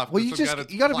her off. Well, you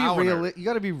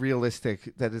gotta be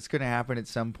realistic that it's gonna happen at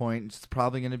some point. It's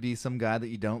probably gonna be some guy that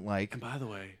you don't like. And by the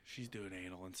way, she's doing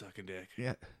anal and sucking dick.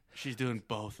 Yeah. She's doing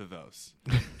both of those.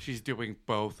 She's doing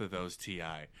both of those,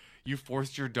 T.I. You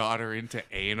forced your daughter into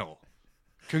anal.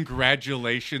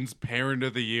 Congratulations, parent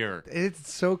of the year.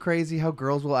 It's so crazy how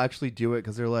girls will actually do it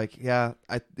because they're like, yeah,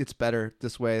 it's better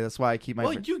this way. That's why I keep my...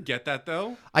 Well, you get that,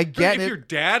 though. I get it. If your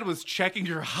dad was checking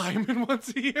your hymen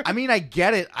once a year. I mean, I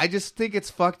get it. I just think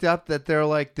it's fucked up that they're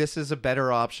like, this is a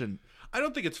better option. I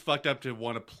don't think it's fucked up to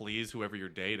want to please whoever you're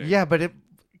dating. Yeah, but it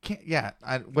can't... Yeah,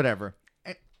 whatever.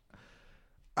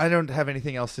 I don't have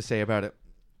anything else to say about it.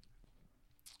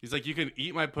 He's like, you can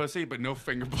eat my pussy, but no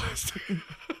finger blasting.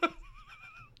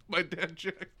 My dad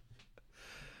joke.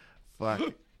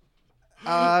 Fuck.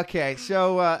 Okay,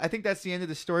 so I think that's the end of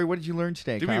the story. What did you learn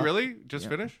today, Did Kyle? we really just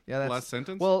finish? Yeah, that's, last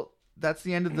sentence? Well, that's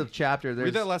the end of the chapter.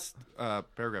 Read that last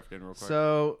paragraph again real quick.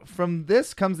 So from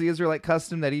this comes the Israelite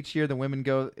custom that each year the women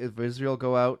of Israel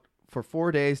go out for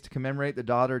 4 days to commemorate the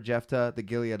daughter Jephthah the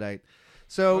Gileadite.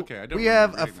 So we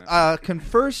have a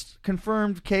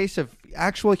confirmed case of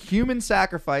actual human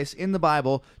sacrifice in the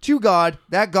Bible to God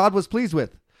that God was pleased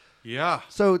with. Yeah.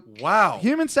 So wow,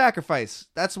 human sacrifice.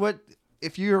 That's what.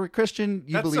 If you're a Christian,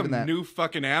 you believe in that. That's some new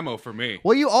fucking ammo for me.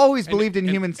 Well, you always believed in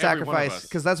human sacrifice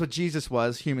because that's what Jesus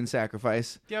was, human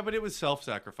sacrifice. Yeah, but it was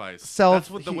self-sacrifice.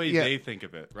 That's what the way they think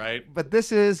of it, right? But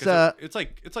this is it's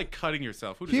like cutting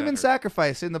yourself. Who does human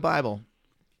sacrifice in the Bible.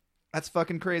 That's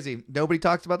fucking crazy. Nobody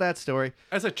talks about that story.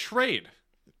 As a trade.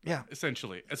 Yeah.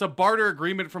 Essentially. It's a barter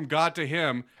agreement from God to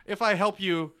him. If I help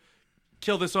you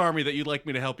kill this army that you'd like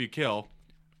me to help you kill,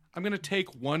 I'm going to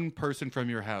take one person from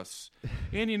your house.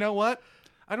 And you know what?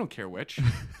 I don't care which.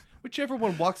 Whichever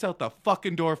one walks out the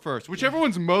fucking door first. Whichever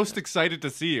one's most excited to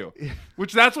see you.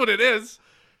 Which that's what it is.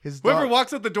 Whoever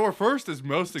walks out the door first is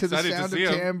most excited to see him. To the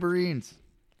sound of tambourines.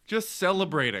 Just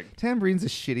celebrating. Tambourine's a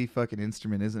shitty fucking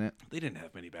instrument, isn't it? They didn't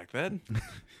have many back then.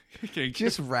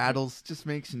 Just rattles. Just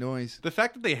makes noise. The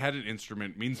fact that they had an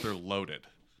instrument means they're loaded.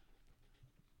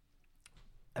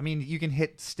 I mean, you can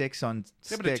hit sticks on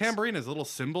sticks. Yeah, but a tambourine has little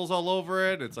cymbals all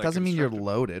over it. It's like doesn't mean you're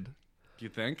loaded. Do you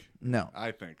think? No.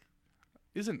 I think.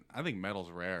 I think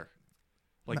metal's rare.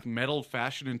 Like metal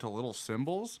fashioned into little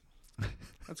cymbals?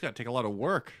 That's got to take a lot of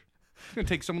work. It's going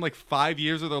to take someone like 5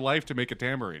 years of their life to make a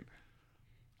tambourine.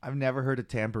 I've never heard a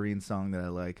tambourine song that I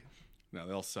like. No,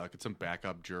 they'll suck. It's some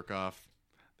backup jerk off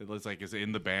that is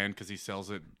in the band because he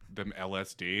sells it them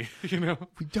LSD, you know?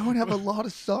 We don't have a lot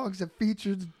of songs that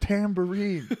feature the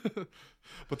tambourine.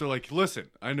 But they're like, listen,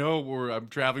 I know I'm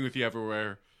traveling with you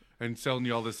everywhere and selling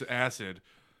you all this acid,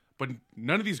 but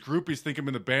none of these groupies think I'm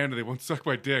in the band and they won't suck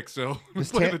my dick, so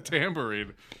let's play the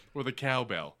tambourine or the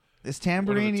cowbell. Does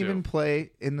tambourine even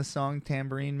play in the song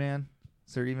Tambourine Man?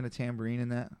 Is there even a tambourine in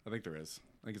that? I think there is.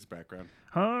 I think it's background.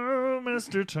 Oh,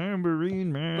 Mr.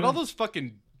 Tambourine Man. But all those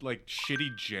fucking like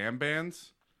shitty jam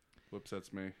bands. Whoops,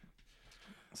 that's me.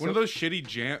 All those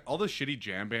shitty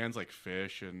jam bands like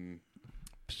Fish and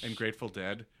Grateful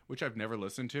Dead, which I've never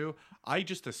listened to, I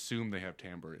just assume they have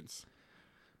tambourines.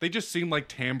 They just seem like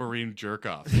tambourine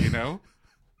jerk-offs, you know?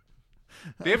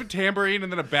 They have a tambourine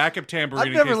and then a backup tambourine.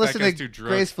 I've never listened to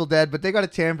Grateful Dead, but they got a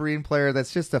tambourine player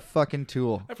that's just a fucking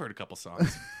tool. I've heard a couple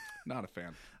songs. Not a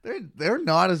fan. They're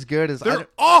not as good as they're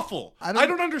awful. I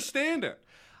don't understand it.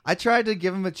 I tried to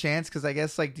give them a chance because I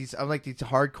guess I'm like these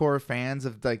hardcore fans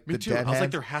of like Me the too. Deadheads. I was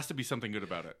like, there has to be something good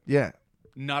about it. Yeah.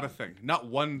 Not a thing. Not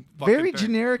one fucking Very thing.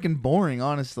 generic and boring,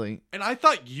 honestly. And I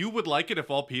thought you would like it if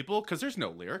all people, because there's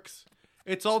no lyrics.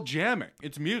 It's all jamming.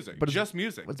 It's music. Just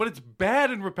music. But it's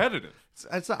bad and repetitive.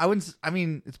 It's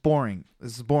boring.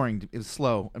 It's boring. It's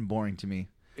slow and boring to me.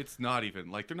 It's not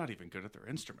even, they're not even good at their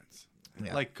instruments.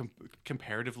 Yeah. Like,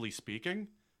 comparatively speaking,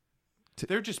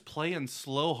 they're just playing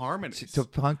slow harmonies. To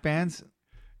punk bands?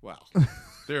 Well,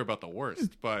 they're about the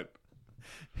worst, but...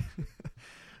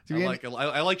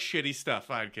 I like shitty stuff.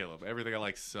 Fine, Caleb. Everything I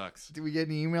like sucks. Did we get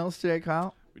any emails today,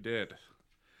 Kyle? We did.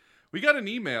 We got an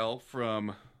email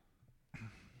from...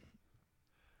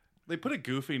 They put a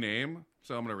goofy name,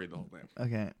 so I'm going to read the whole name.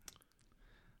 Okay.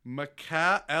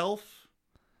 Elf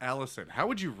Allison. How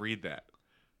would you read that?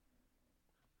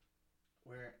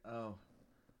 Where? Oh.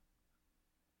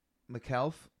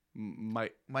 McElf?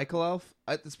 Michael Elf?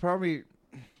 It's probably...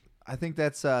 I think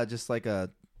that's just like a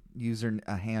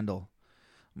handle.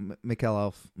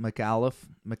 McAuliffe.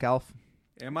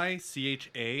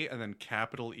 MICHA and then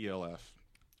capital ELF.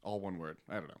 All one word.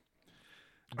 I don't know.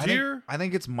 I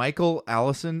think it's Michael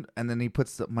Allison, and then he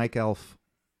puts the Mike Elf.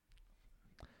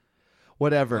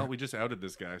 Whatever. Well, we just outed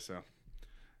this guy, so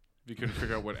if you couldn't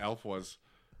figure out what Elf was.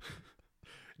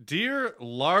 Dear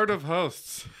Lard of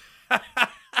Hosts.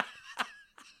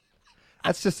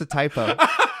 That's just a typo.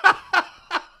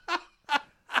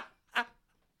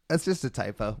 That's just a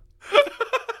typo.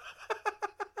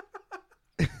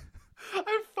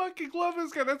 I fucking love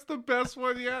this guy. That's the best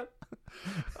one yet.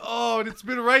 Oh, and it's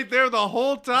been right there the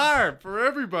whole time for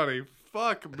everybody.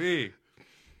 Fuck me.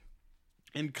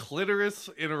 And clitoris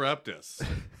interruptus.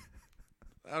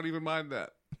 I don't even mind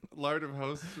that. Lard of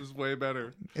Hosts is way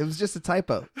better. It was just a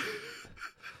typo.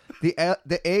 The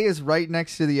A is right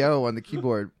next to the O on the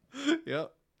keyboard.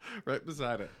 Yep. Right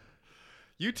beside it.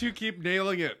 You two keep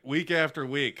nailing it week after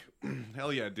week.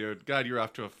 Hell yeah, dude. God, you're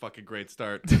off to a fucking great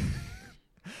start.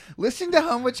 Listen to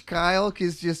how much Kyle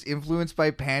is just influenced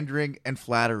by pandering and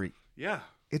flattery. Yeah.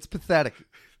 It's pathetic.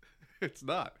 It's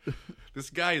not. This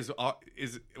guy is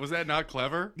was that not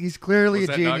clever? He's clearly a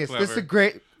genius. This is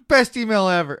a best email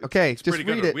ever. Okay, just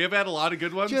read it. We have had a lot of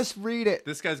good ones. Just read it.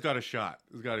 This guy's got a shot.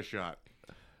 He's got a shot.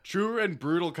 True and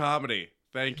brutal comedy.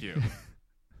 Thank you.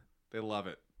 They love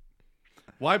it.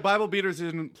 Why Bible Beaters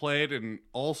isn't played in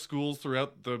all schools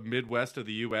throughout the Midwest of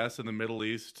the U.S. and the Middle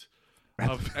East,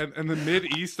 and the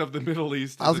Mid-East of the Middle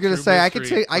East. I was going to say I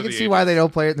can see why they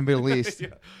don't play it in the Middle East. Yeah.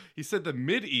 He said the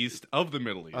Mid-East of the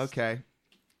Middle East. Okay.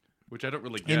 Which I don't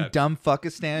really get. In dumb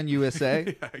Fuckistan, USA.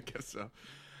 Yeah, I guess so.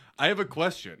 I have a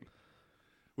question.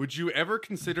 Would you ever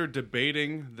consider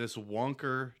debating this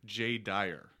wonker Jay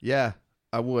Dyer? Yeah,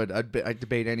 I would. I'd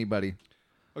debate anybody.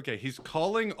 Okay, he's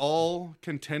calling all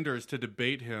contenders to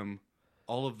debate him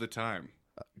all of the time.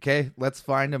 Okay, let's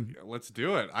find him. Yeah, let's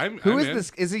do it. Who is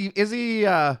this? Is he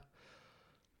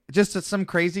just some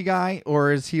crazy guy,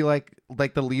 or is he like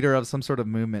the leader of some sort of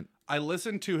movement? I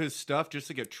listened to his stuff just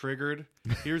to get triggered.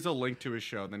 Here's a link to his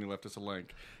show, and then he left us a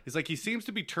link. He's like, he seems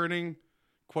to be turning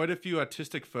quite a few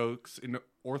autistic folks in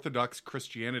Orthodox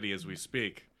Christianity as we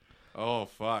speak. Oh,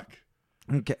 fuck.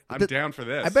 Okay. I'm down for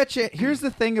this. I bet you, here's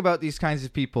the thing about these kinds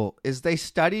of people, is they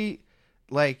study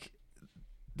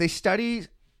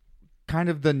kind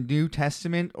of the New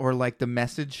Testament, or like the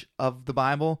message of the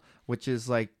Bible, which is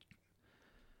like,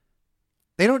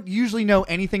 they don't usually know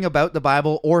anything about the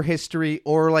Bible or history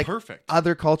or like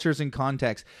other cultures and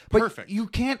contexts. But you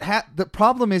can't the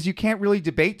problem is you can't really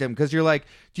debate them, because you're like,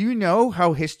 do you know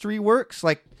how history works?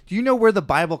 Like, do you know where the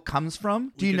Bible comes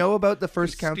from? Do you know about the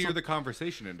first council? Steer the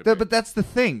conversation into but that's the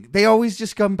thing. They always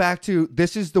just come back to,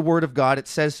 this is the word of God. It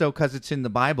says so because it's in the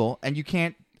Bible, and you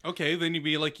can't. Okay, then you'd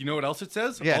be like, you know what else it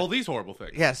says? Yeah. All these horrible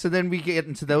things. Yeah, so then we get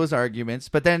into those arguments.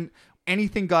 But then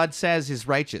anything God says is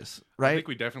righteous, right? I think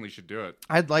we definitely should do it.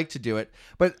 I'd like to do it.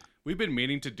 But we've been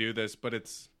meaning to do this, but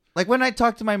it's... Like when I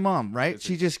talk to my mom, right?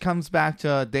 She just comes back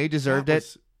to, they deserved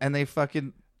it, and they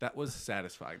fucking... That was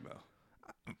satisfying, though.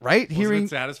 Right? Wasn't it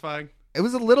satisfying? It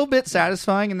was a little bit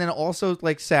satisfying, and then also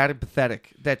like sad and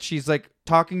pathetic that she's like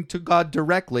talking to God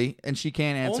directly and she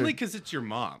can't answer. Only because it's your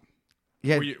mom.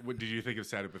 Yeah. Did you think it was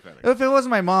sad and pathetic? If it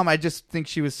wasn't my mom, I just think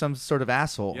she was some sort of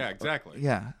asshole. Yeah, exactly.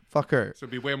 Yeah, fuck her. So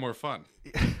it'd be way more fun.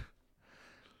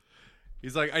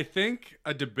 He's like, I think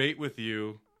a debate with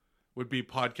you would be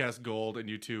podcast gold, and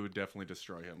you two would definitely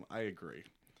destroy him. I agree.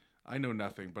 I know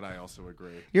nothing, but I also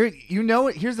agree.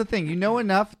 Here's the thing. You know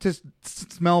enough to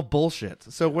smell bullshit.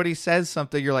 So when he says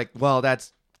something, you're like, well,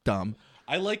 that's dumb.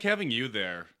 I like having you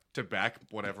there to back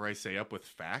whatever I say up with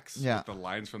facts, with the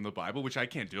lines from the Bible, which I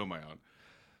can't do on my own.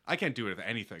 I can't do it with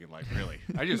anything in life, really.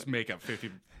 I just make up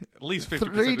at least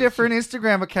 50%. 3 different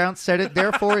Instagram accounts said it,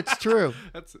 therefore it's true.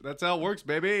 That's how it works,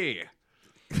 baby.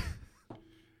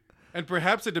 And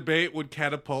perhaps a debate would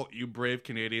catapult you brave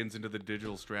Canadians into the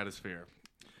digital stratosphere.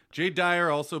 Jay Dyer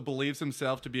also believes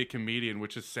himself to be a comedian,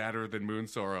 which is sadder than Moon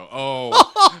Sorrow.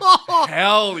 Oh,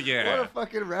 hell yeah. What a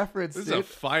fucking reference, This is a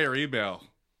fire email.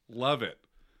 Love it.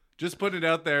 Just putting it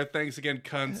out there. Thanks again,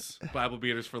 cunts. Bible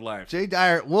Beaters for life. Jay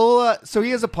Dyer. Well, so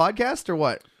he has a podcast or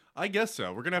what? I guess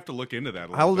so. We're going to have to look into that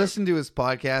a little I'll listen to his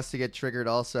podcast to get triggered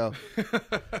also.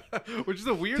 Which is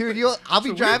a weird... Dude, I'll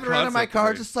be driving around in my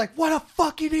car just like, what a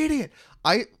fucking idiot.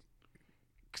 I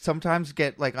sometimes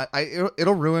get like,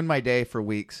 it'll ruin my day for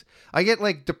weeks. I get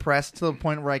like depressed to the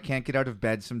point where I can't get out of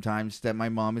bed sometimes that my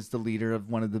mom is the leader of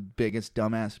one of the biggest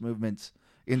dumbass movements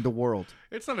in the world.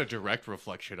 It's not a direct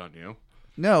reflection on you.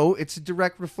 No, it's a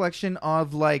direct reflection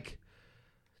of like,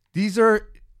 these are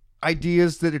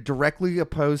ideas that are directly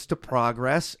opposed to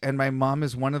progress, and my mom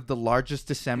is one of the largest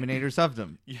disseminators of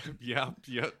them. Yeah.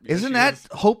 Isn't that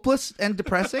hopeless and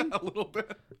depressing? A little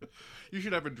bit. You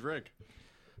should have a drink.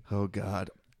 Oh, God.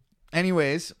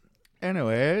 Anyways. All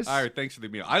right, thanks for the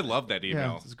email. I love that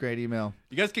email. Yeah, it's a great email.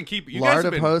 You guys can keep... Lard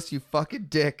of host, you fucking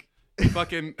dick.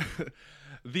 Fucking...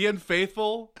 The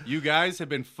Unfaithful, you guys have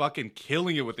been fucking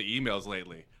killing it with the emails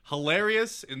lately.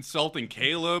 Hilarious, insulting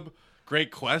Caleb, great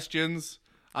questions.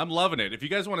 I'm loving it. If you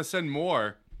guys want to send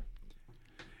more,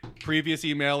 previous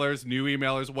emailers, new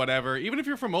emailers, whatever, even if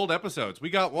you're from old episodes, we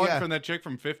got one from that chick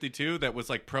from 52 that was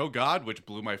like pro-God, which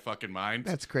blew my fucking mind.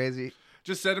 That's crazy.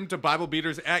 Just send them to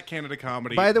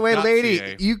BibleBeaters@CanadaComedy. By the way,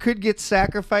 lady, you could get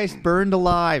sacrificed, burned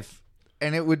alive,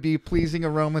 and it would be pleasing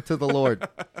aroma to the Lord.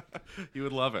 You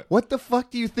would love it. What the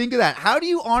fuck do you think of that? How do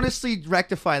you honestly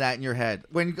rectify that in your head?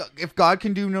 If God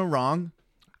can do no wrong?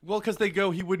 Well, because they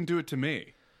go, he wouldn't do it to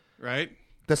me, right?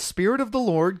 The Spirit of the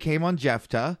Lord came on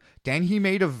Jephthah. Then he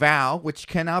made a vow which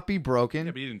cannot be broken.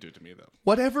 Yeah, but he didn't do it to me, though.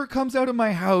 Whatever comes out of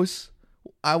my house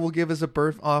I will give as a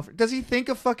birth offer. Does he think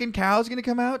a fucking cow's going to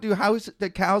come out? Do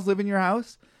cows live in your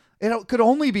house? It could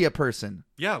only be a person.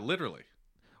 Yeah, literally.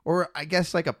 Or I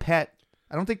guess like a pet.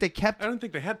 I don't think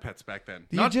they had pets back then.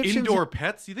 The Not Egyptians- indoor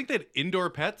pets. You think they had indoor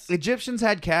pets? Egyptians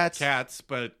had cats. Cats,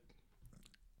 but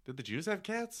did the Jews have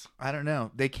cats? I don't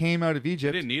know. They came out of They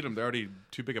Egypt. didn't need them. They're already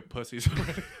too big of pussies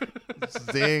already.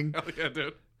 Zing. Hell yeah,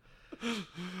 dude.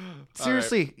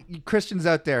 Seriously, you Christians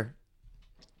out there,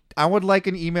 I would like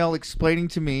an email explaining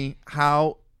to me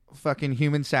how fucking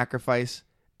human sacrifice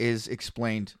is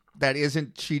explained. That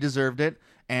isn't she deserved it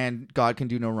and God can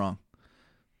do no wrong.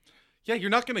 Yeah,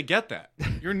 you're not going to get that.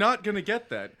 You're not going to get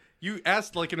that. You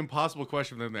asked like an impossible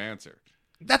question for them to answer.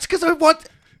 That's because I want...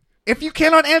 If you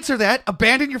cannot answer that,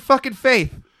 abandon your fucking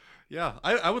faith. Yeah,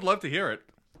 I would love to hear it.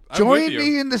 I'm Join with you.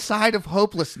 me in the side of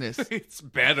hopelessness. It's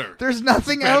better. There's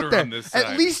nothing better out there. on this At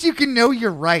side. least you can know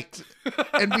you're right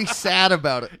and be sad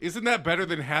about it. Isn't that better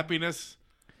than happiness?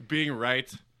 Being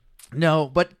right?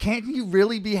 No, but can't you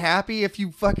really be happy if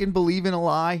you fucking believe in a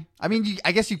lie? I mean,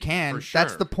 I guess you can. For sure.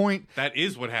 That's the point. That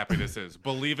is what happiness is.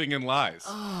 Believing in lies.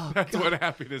 That's what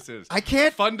happiness is. I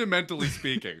can't... Fundamentally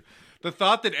speaking, the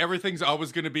thought that everything's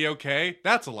always going to be okay,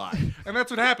 that's a lie. And that's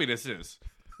what happiness is.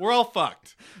 We're all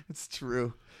fucked. It's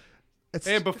true.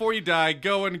 And before you die,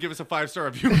 go and give us a 5-star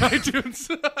review on iTunes.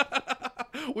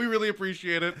 We really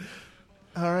appreciate it.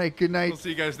 All right, good night. We'll see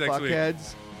you guys next week.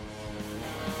 fuckheads.